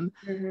problem.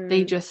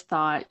 They just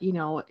thought, you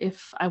know,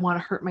 if I want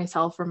to hurt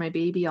myself or my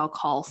baby, I'll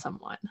call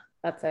someone.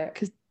 That's it.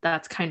 Because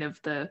that's kind of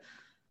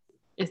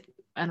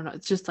I don't know,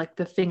 it's just like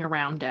the thing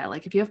around it.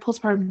 Like if you have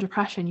postpartum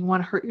depression, you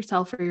want to hurt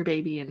yourself or your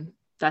baby, and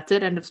that's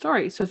it, end of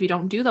story. So if you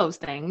don't do those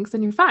things,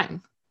 then you're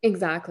fine.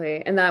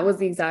 Exactly. And that was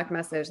the exact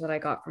message that I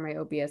got from my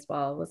OB as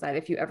well, was that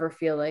if you ever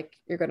feel like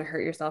you're going to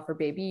hurt yourself or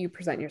baby, you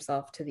present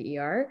yourself to the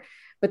ER.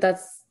 But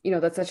that's, you know,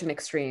 that's such an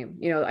extreme,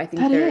 you know, I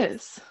think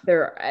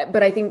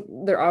but I think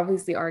there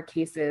obviously are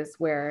cases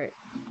where,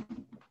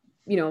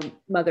 you know,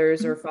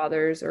 mothers or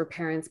fathers or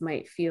parents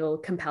might feel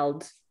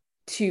compelled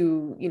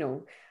to, you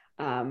know,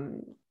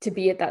 to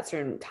be at that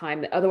certain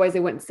time. Otherwise they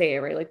wouldn't say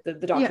it, right? Like the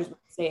doctors wouldn't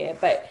say it,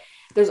 but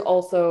there's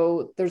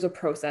a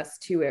process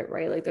to it,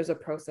 right? Like there's a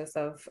process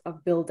of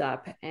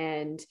buildup,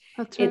 and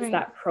it's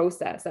that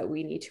process that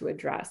we need to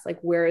address. Like,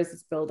 where is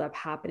this buildup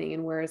happening,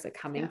 and where is it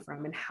coming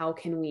from, and how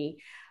can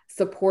we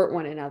support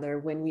one another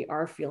when we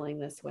are feeling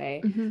this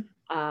way? You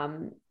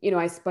know,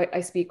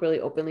 I speak really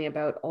openly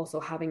about also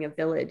having a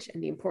village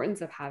and the importance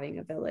of having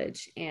a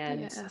village.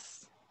 And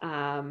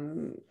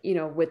you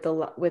know, with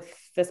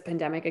this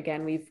pandemic,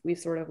 again, we've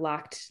sort of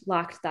lacked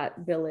that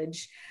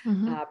village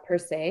per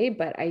se.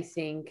 But I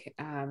think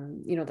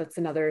you know, that's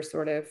another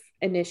sort of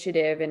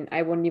initiative, and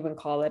I wouldn't even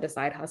call it a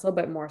side hustle,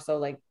 but more so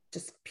like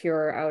just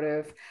pure out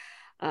of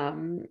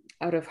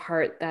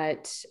heart,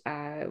 that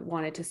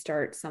wanted to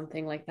start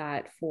something like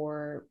that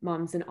for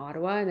moms in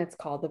Ottawa, and it's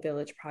called the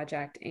Village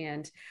Project.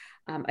 And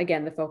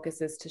again, the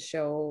focus is to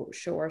show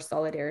our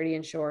solidarity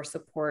and show our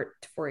support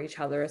for each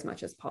other as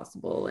much as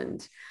possible.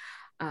 And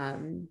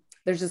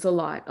there's just a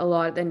lot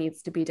that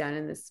needs to be done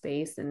in this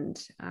space.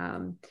 And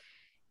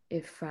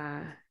if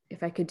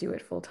I could do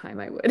it full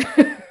time, I would.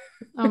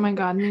 Oh my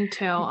God, me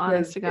too.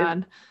 Honest to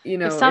God, you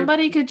know, if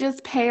somebody could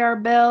just pay our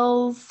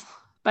bills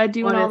by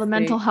doing all the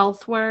mental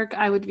health work,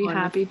 I would be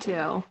happy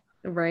too.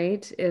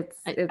 Right?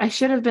 I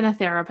should have been a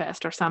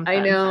therapist or something.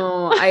 I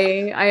know.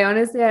 I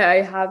honestly,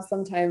 I have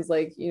sometimes,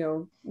 like, you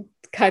know,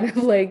 kind of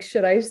like,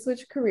 should I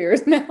switch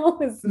careers now?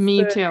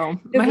 Me too.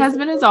 My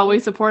husband is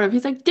always supportive.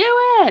 He's like, do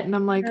it. And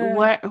I'm like,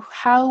 what?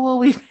 How will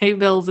we pay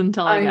bills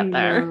until I get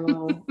there?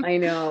 I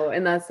know.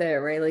 And that's it,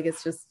 right? Like,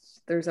 it's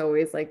just, there's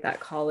always like that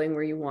calling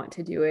where you want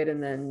to do it,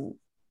 and then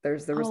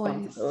there's the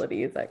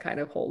responsibilities that kind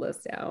of hold us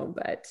down.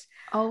 But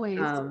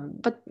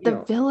but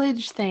the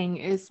village thing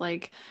is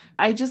like,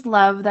 I just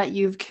love that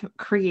you've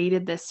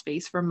created this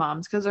space for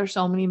moms, because there's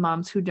so many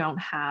moms who don't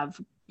have,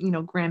 you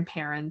know,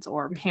 grandparents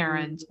or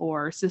parents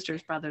or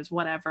sisters, brothers,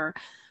 whatever.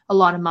 A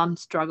lot of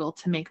moms struggle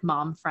to make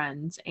mom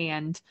friends.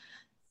 And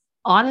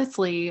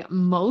honestly,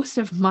 most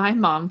of my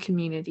mom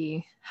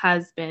community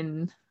has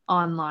been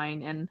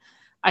online. And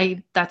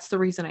that's the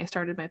reason I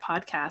started my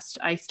podcast.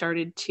 I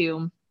started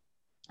to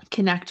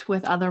connect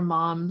with other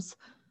moms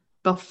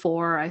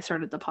before I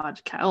started the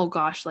podcast. Oh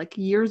gosh, like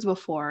years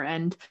before.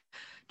 And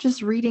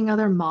just reading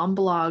other mom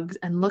blogs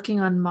and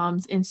looking on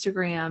moms'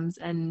 Instagrams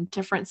and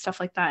different stuff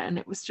like that. And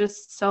it was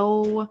just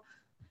so,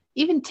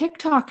 even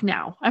TikTok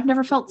now, I've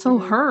never felt so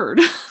heard.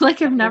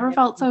 Like I've never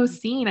felt so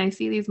seen. I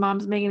see these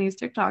moms making these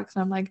TikToks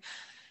and I'm like,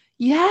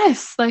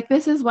 yes, like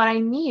this is what I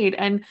need.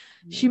 And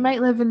she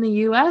might live in the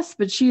US,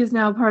 but she is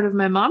now part of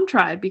my mom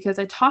tribe because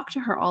I talk to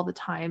her all the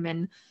time.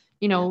 And,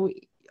 you know,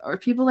 or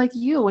people like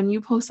you, when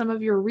you post some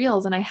of your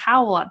reels and I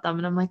howl at them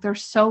and I'm like, they're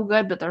so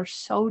good, but they're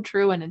so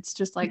true. And it's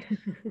just like,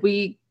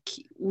 we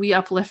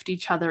uplift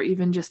each other,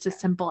 even just as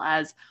simple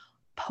as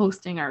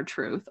posting our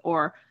truth,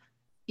 or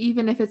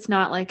even if it's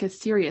not like a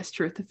serious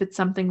truth, if it's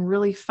something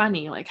really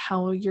funny, like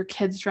how your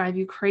kids drive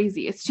you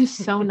crazy. It's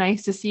just so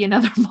nice to see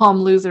another mom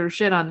lose her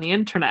shit on the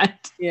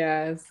internet.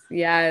 Yes,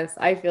 yes,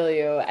 I feel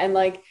you. And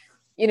like,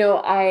 you know,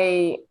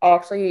 I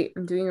actually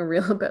am doing a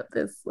reel about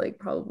this, like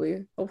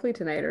probably, hopefully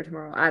tonight or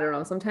tomorrow. I don't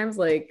know. Sometimes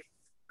like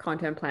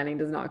content planning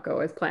does not go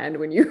as planned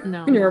when you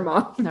No, when you're a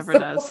mom. never So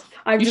does.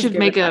 I've You just should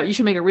make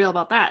given a reel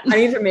about that. I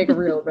need to make a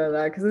reel about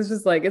that because it's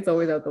just like it's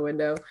always out the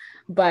window.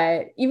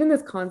 But even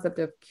this concept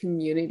of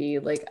community,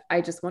 like I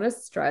just want to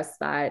stress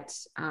that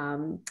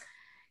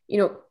you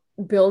know,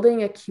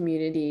 building a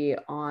community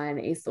on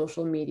a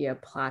social media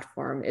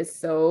platform is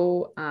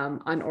so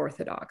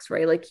unorthodox,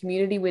 right? Like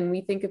community, when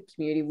we think of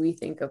community, we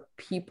think of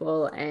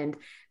people and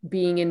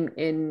being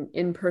in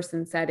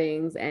in-person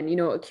settings. And, you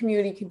know, a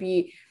community could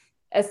be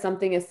as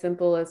something as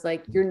simple as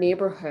like your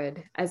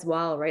neighborhood as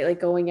well, right? Like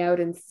going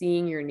out and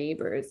seeing your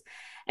neighbors.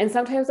 And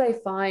sometimes I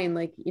find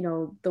like, you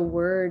know, the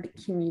word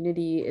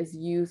community is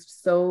used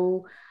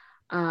so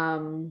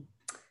um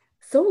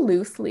so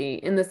loosely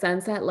in the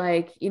sense that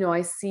like, you know,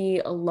 I see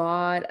a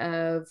lot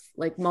of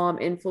like mom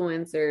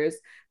influencers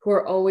who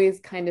are always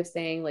kind of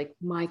saying like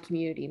my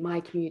community,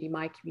 my community,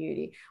 my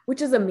community,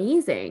 which is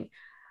amazing.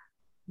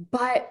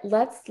 But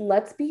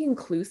let's be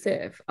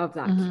inclusive of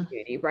that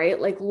community, right?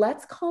 Like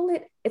let's call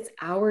it, it's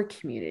our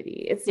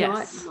community. It's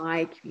not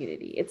my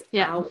community. It's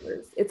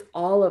ours. It's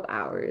all of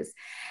ours.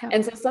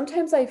 And so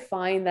sometimes I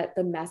find that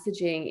the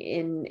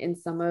messaging in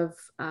some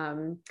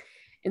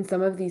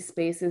of these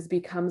spaces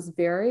becomes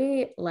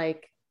very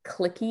like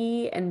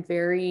clicky and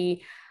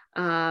very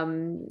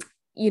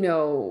you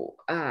know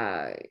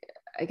I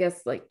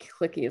guess like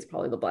clicky is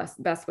probably the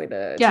best way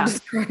to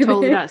describe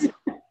totally it. Does.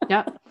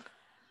 Yeah.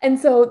 And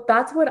so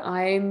that's what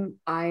I'm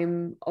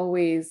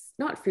always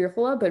not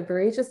fearful of, but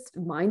very just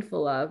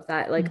mindful of,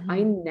 that like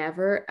I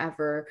never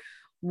ever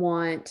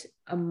want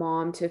a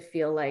mom to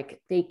feel like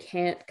they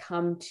can't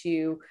come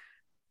to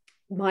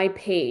my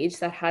page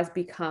that has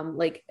become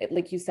like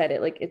you said,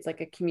 it like it's like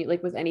a community,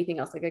 like with anything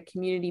else, like a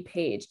community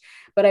page.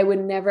 But I would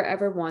never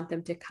ever want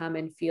them to come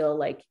and feel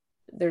like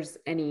there's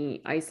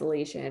any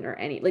isolation or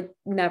any, like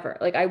never.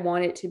 Like I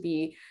want it to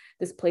be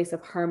this place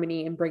of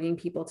harmony and bringing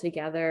people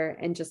together,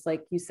 and just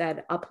like you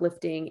said,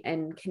 uplifting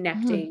and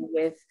connecting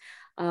with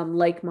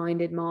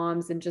like-minded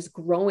moms, and just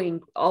growing,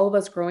 all of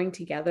us growing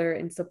together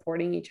and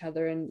supporting each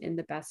other in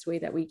the best way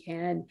that we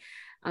can.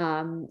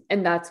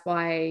 And that's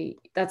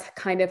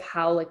kind of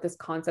how like this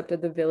concept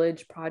of the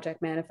village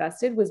project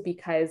manifested, was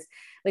because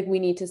like we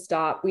need to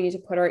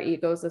put our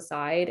egos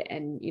aside.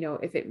 And, you know,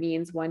 if it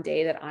means one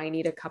day that I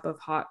need a cup of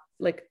hot,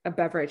 like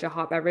a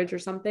hot beverage or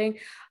something,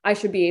 I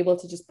should be able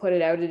to just put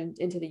it out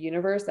into the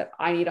universe that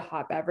I need a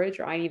hot beverage,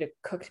 or I need a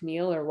cooked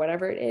meal, or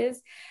whatever it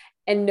is.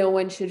 And no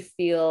one should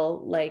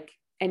feel like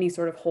any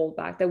sort of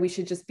holdback, that we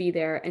should just be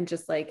there and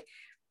just like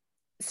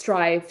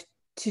strive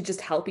to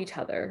just help each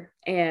other.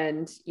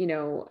 And, you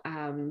know,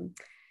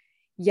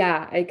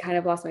 I kind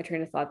of lost my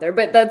train of thought there,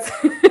 but that's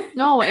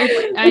no,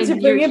 to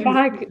bring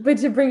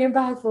it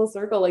back full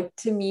circle. Like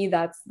to me,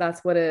 that's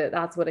what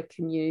a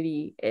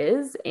community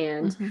is.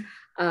 And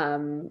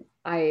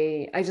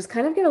I just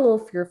kind of get a little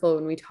fearful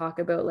when we talk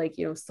about like,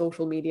 you know,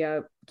 social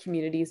media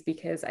communities,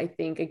 because I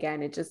think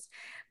again,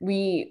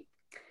 we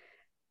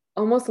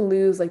almost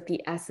lose like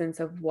the essence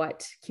of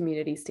what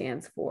community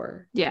stands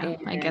for. Yeah,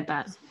 and, I get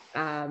that.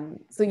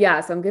 So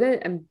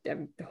I'm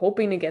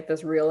hoping to get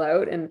this reel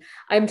out, and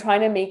I'm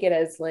trying to make it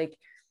as like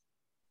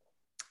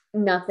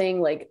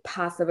nothing like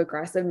passive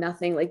aggressive,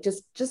 nothing like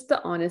just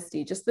the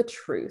honesty, just the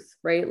truth,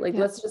 right? Like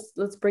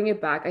let's bring it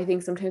back. I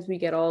think sometimes we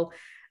get all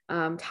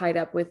tied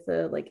up with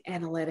the like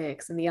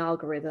analytics and the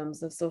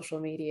algorithms of social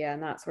media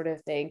and that sort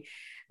of thing.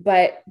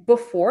 But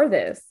before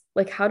this,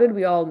 like how did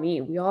we all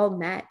meet? We all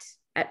met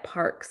at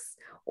parks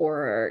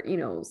or, you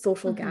know,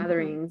 social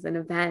gatherings and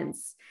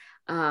events.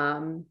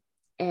 And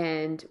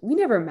we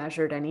never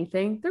measured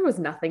anything. There was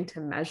nothing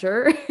to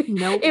measure.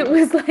 Nope. It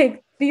was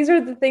like, these are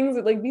the things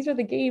that, like, these are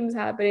the games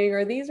happening,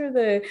 or these are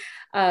the,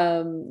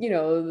 you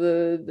know,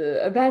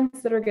 the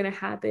events that are going to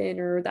happen,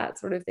 or that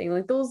sort of thing.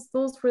 Like those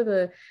were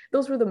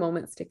the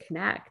moments to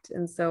connect.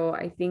 And so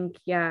I think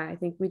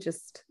we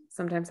just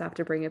sometimes have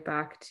to bring it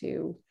back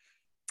to,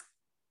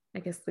 I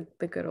guess, the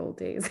good old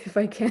days, if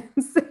I can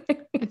say.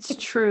 It's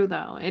true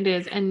though. It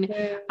is. And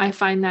I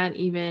find that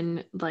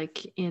even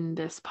like in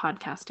this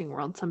podcasting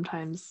world,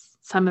 sometimes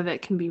some of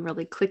it can be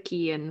really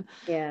clicky, and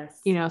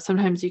you know,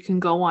 sometimes you can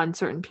go on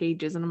certain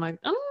pages and I'm like,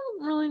 I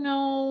don't really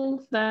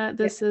know that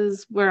this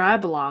is where I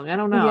belong. I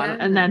don't know.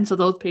 And then so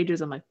those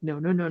pages I'm like,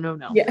 no.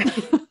 Yeah.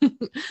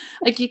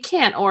 Like you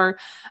can't, or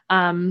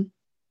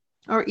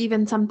or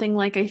even something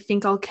like, I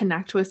think I'll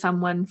connect with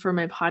someone for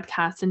my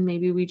podcast and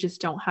maybe we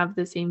just don't have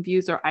the same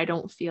views, or I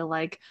don't feel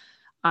like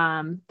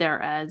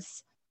they're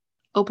as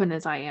open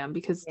as I am,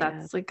 because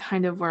that's like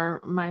kind of where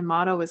my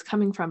motto is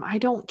coming from. I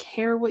don't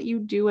care what you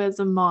do as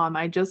a mom.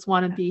 I just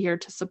want to be here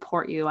to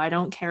support you. I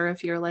don't care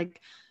if you're like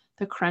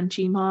the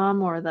crunchy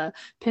mom or the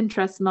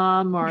Pinterest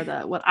mom or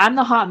I'm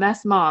the hot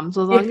mess mom.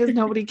 So as long as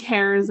nobody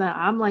cares that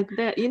I'm like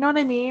that, you know what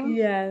I mean?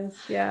 Yes.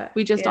 Yeah.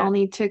 We just all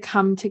need to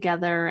come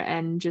together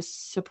and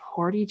just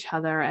support each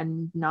other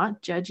and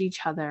not judge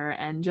each other,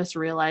 and just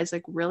realize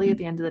like really at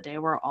the end of the day,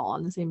 we're all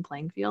on the same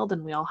playing field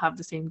and we all have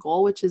the same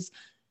goal, which is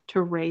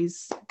to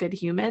raise good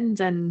humans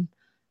and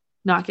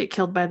not get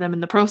killed by them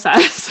in the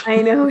process. I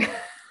know.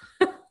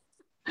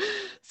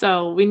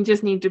 So we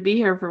just need to be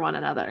here for one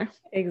another.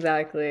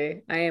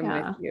 Exactly. I am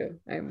with you.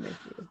 I'm with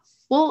you.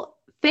 Well,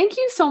 thank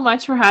you so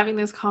much for having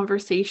this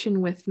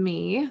conversation with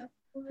me.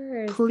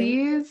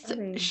 Please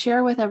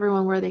share with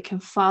everyone where they can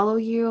follow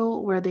you,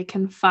 where they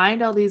can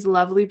find all these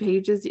lovely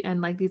pages and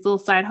like these little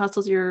side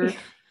hustles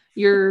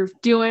you're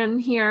doing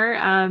here.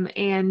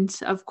 And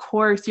of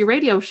course your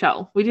radio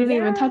show. We didn't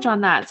even touch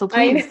on that. So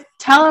please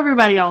tell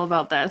everybody all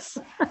about this.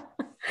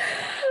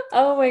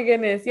 Oh my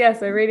goodness.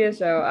 Yes. My radio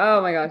show.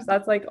 Oh my gosh.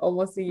 That's like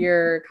almost a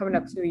year, coming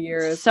up to a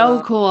year.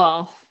 So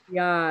cool.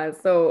 Yeah.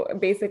 So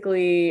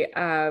basically,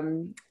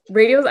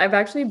 radios, I've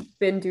actually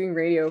been doing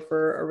radio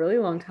for a really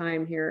long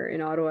time here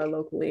in Ottawa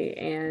locally.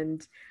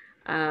 And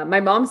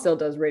my mom still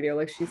does radio.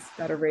 Like she's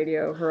got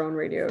her own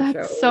radio show.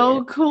 That's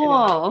so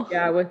cool.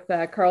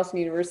 With Carleton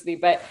University.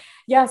 But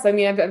yes, I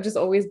mean, I've just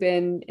always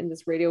been in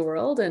this radio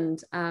world. And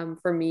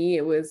for me,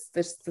 it was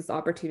this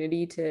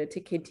opportunity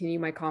to continue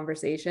my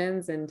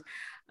conversations. And,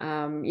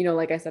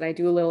 like I said, I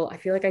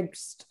feel like I'm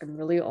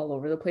really all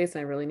over the place and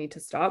I really need to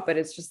stop, but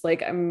it's just like,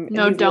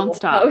 don't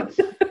stop.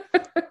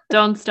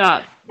 Don't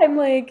stop. I'm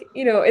like,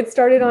 it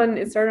started on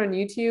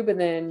YouTube,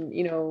 and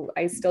then,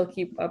 I still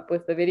keep up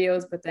with the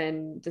videos, but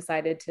then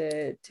decided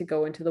to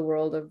go into the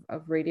world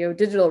of radio,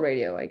 digital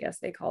radio, I guess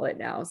they call it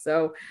now.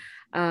 So,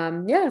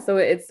 so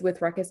it's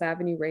with Ruckus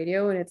Avenue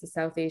Radio, and it's a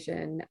South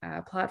Asian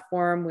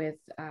platform with,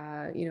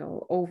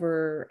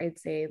 over, I'd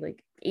say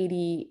like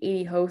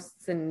 80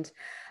 hosts, and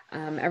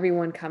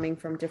everyone coming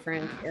from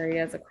different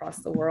areas across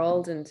the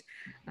world. And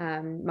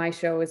my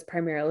show is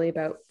primarily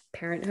about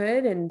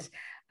parenthood and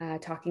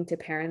talking to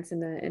parents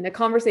in a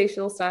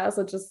conversational style.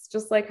 So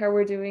just like how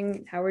we're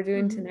doing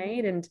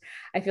tonight. And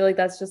I feel like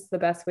that's just the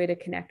best way to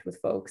connect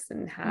with folks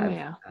and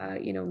have,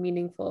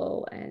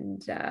 meaningful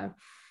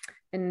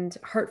and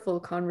heartful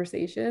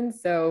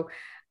conversations. So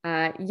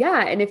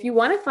and if you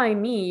want to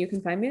find me, you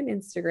can find me on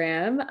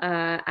Instagram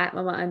at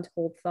Mama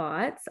Untold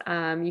Thoughts.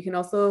 You can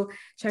also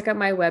check out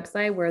my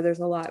website where there's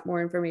a lot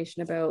more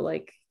information about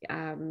like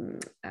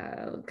kind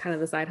of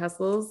the side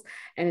hustles,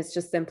 and it's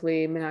just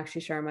simply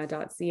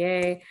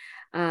meenakshisharma.ca.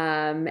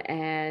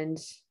 And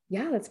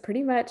that's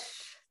pretty much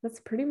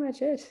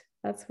it.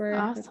 That's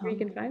where you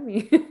can find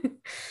me.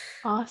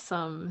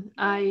 Awesome.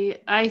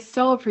 I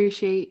so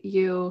appreciate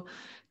you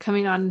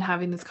coming on and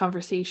having this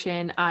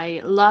conversation.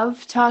 I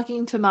love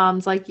talking to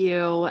moms like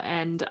you,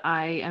 and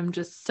I am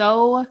just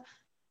so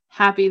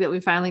happy that we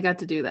finally got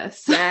to do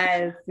this.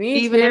 Yes, me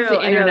even too. If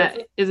the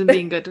internet isn't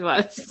being good to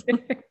us.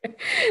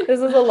 This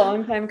is a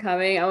long time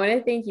coming. I want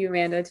to thank you,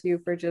 Amanda, too,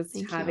 for just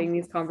having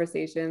these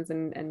conversations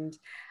and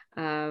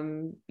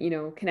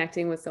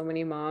connecting with so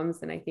many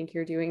moms. And I think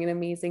you're doing an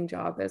amazing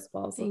job as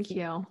well. So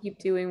keep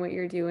doing what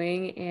you're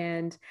doing.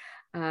 And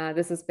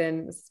this has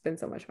been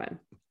so much fun.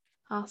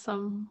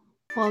 Awesome.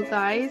 Well,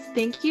 guys,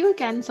 thank you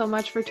again so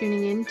much for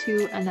tuning in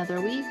to another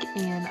week,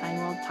 and I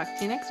will talk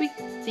to you next week.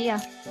 See ya.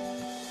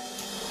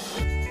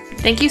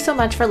 Thank you so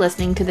much for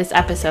listening to this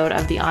episode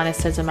of the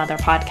Honest as a Mother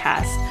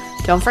podcast.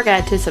 Don't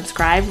forget to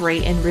subscribe,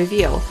 rate, and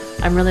review.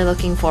 I'm really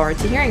looking forward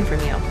to hearing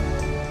from you.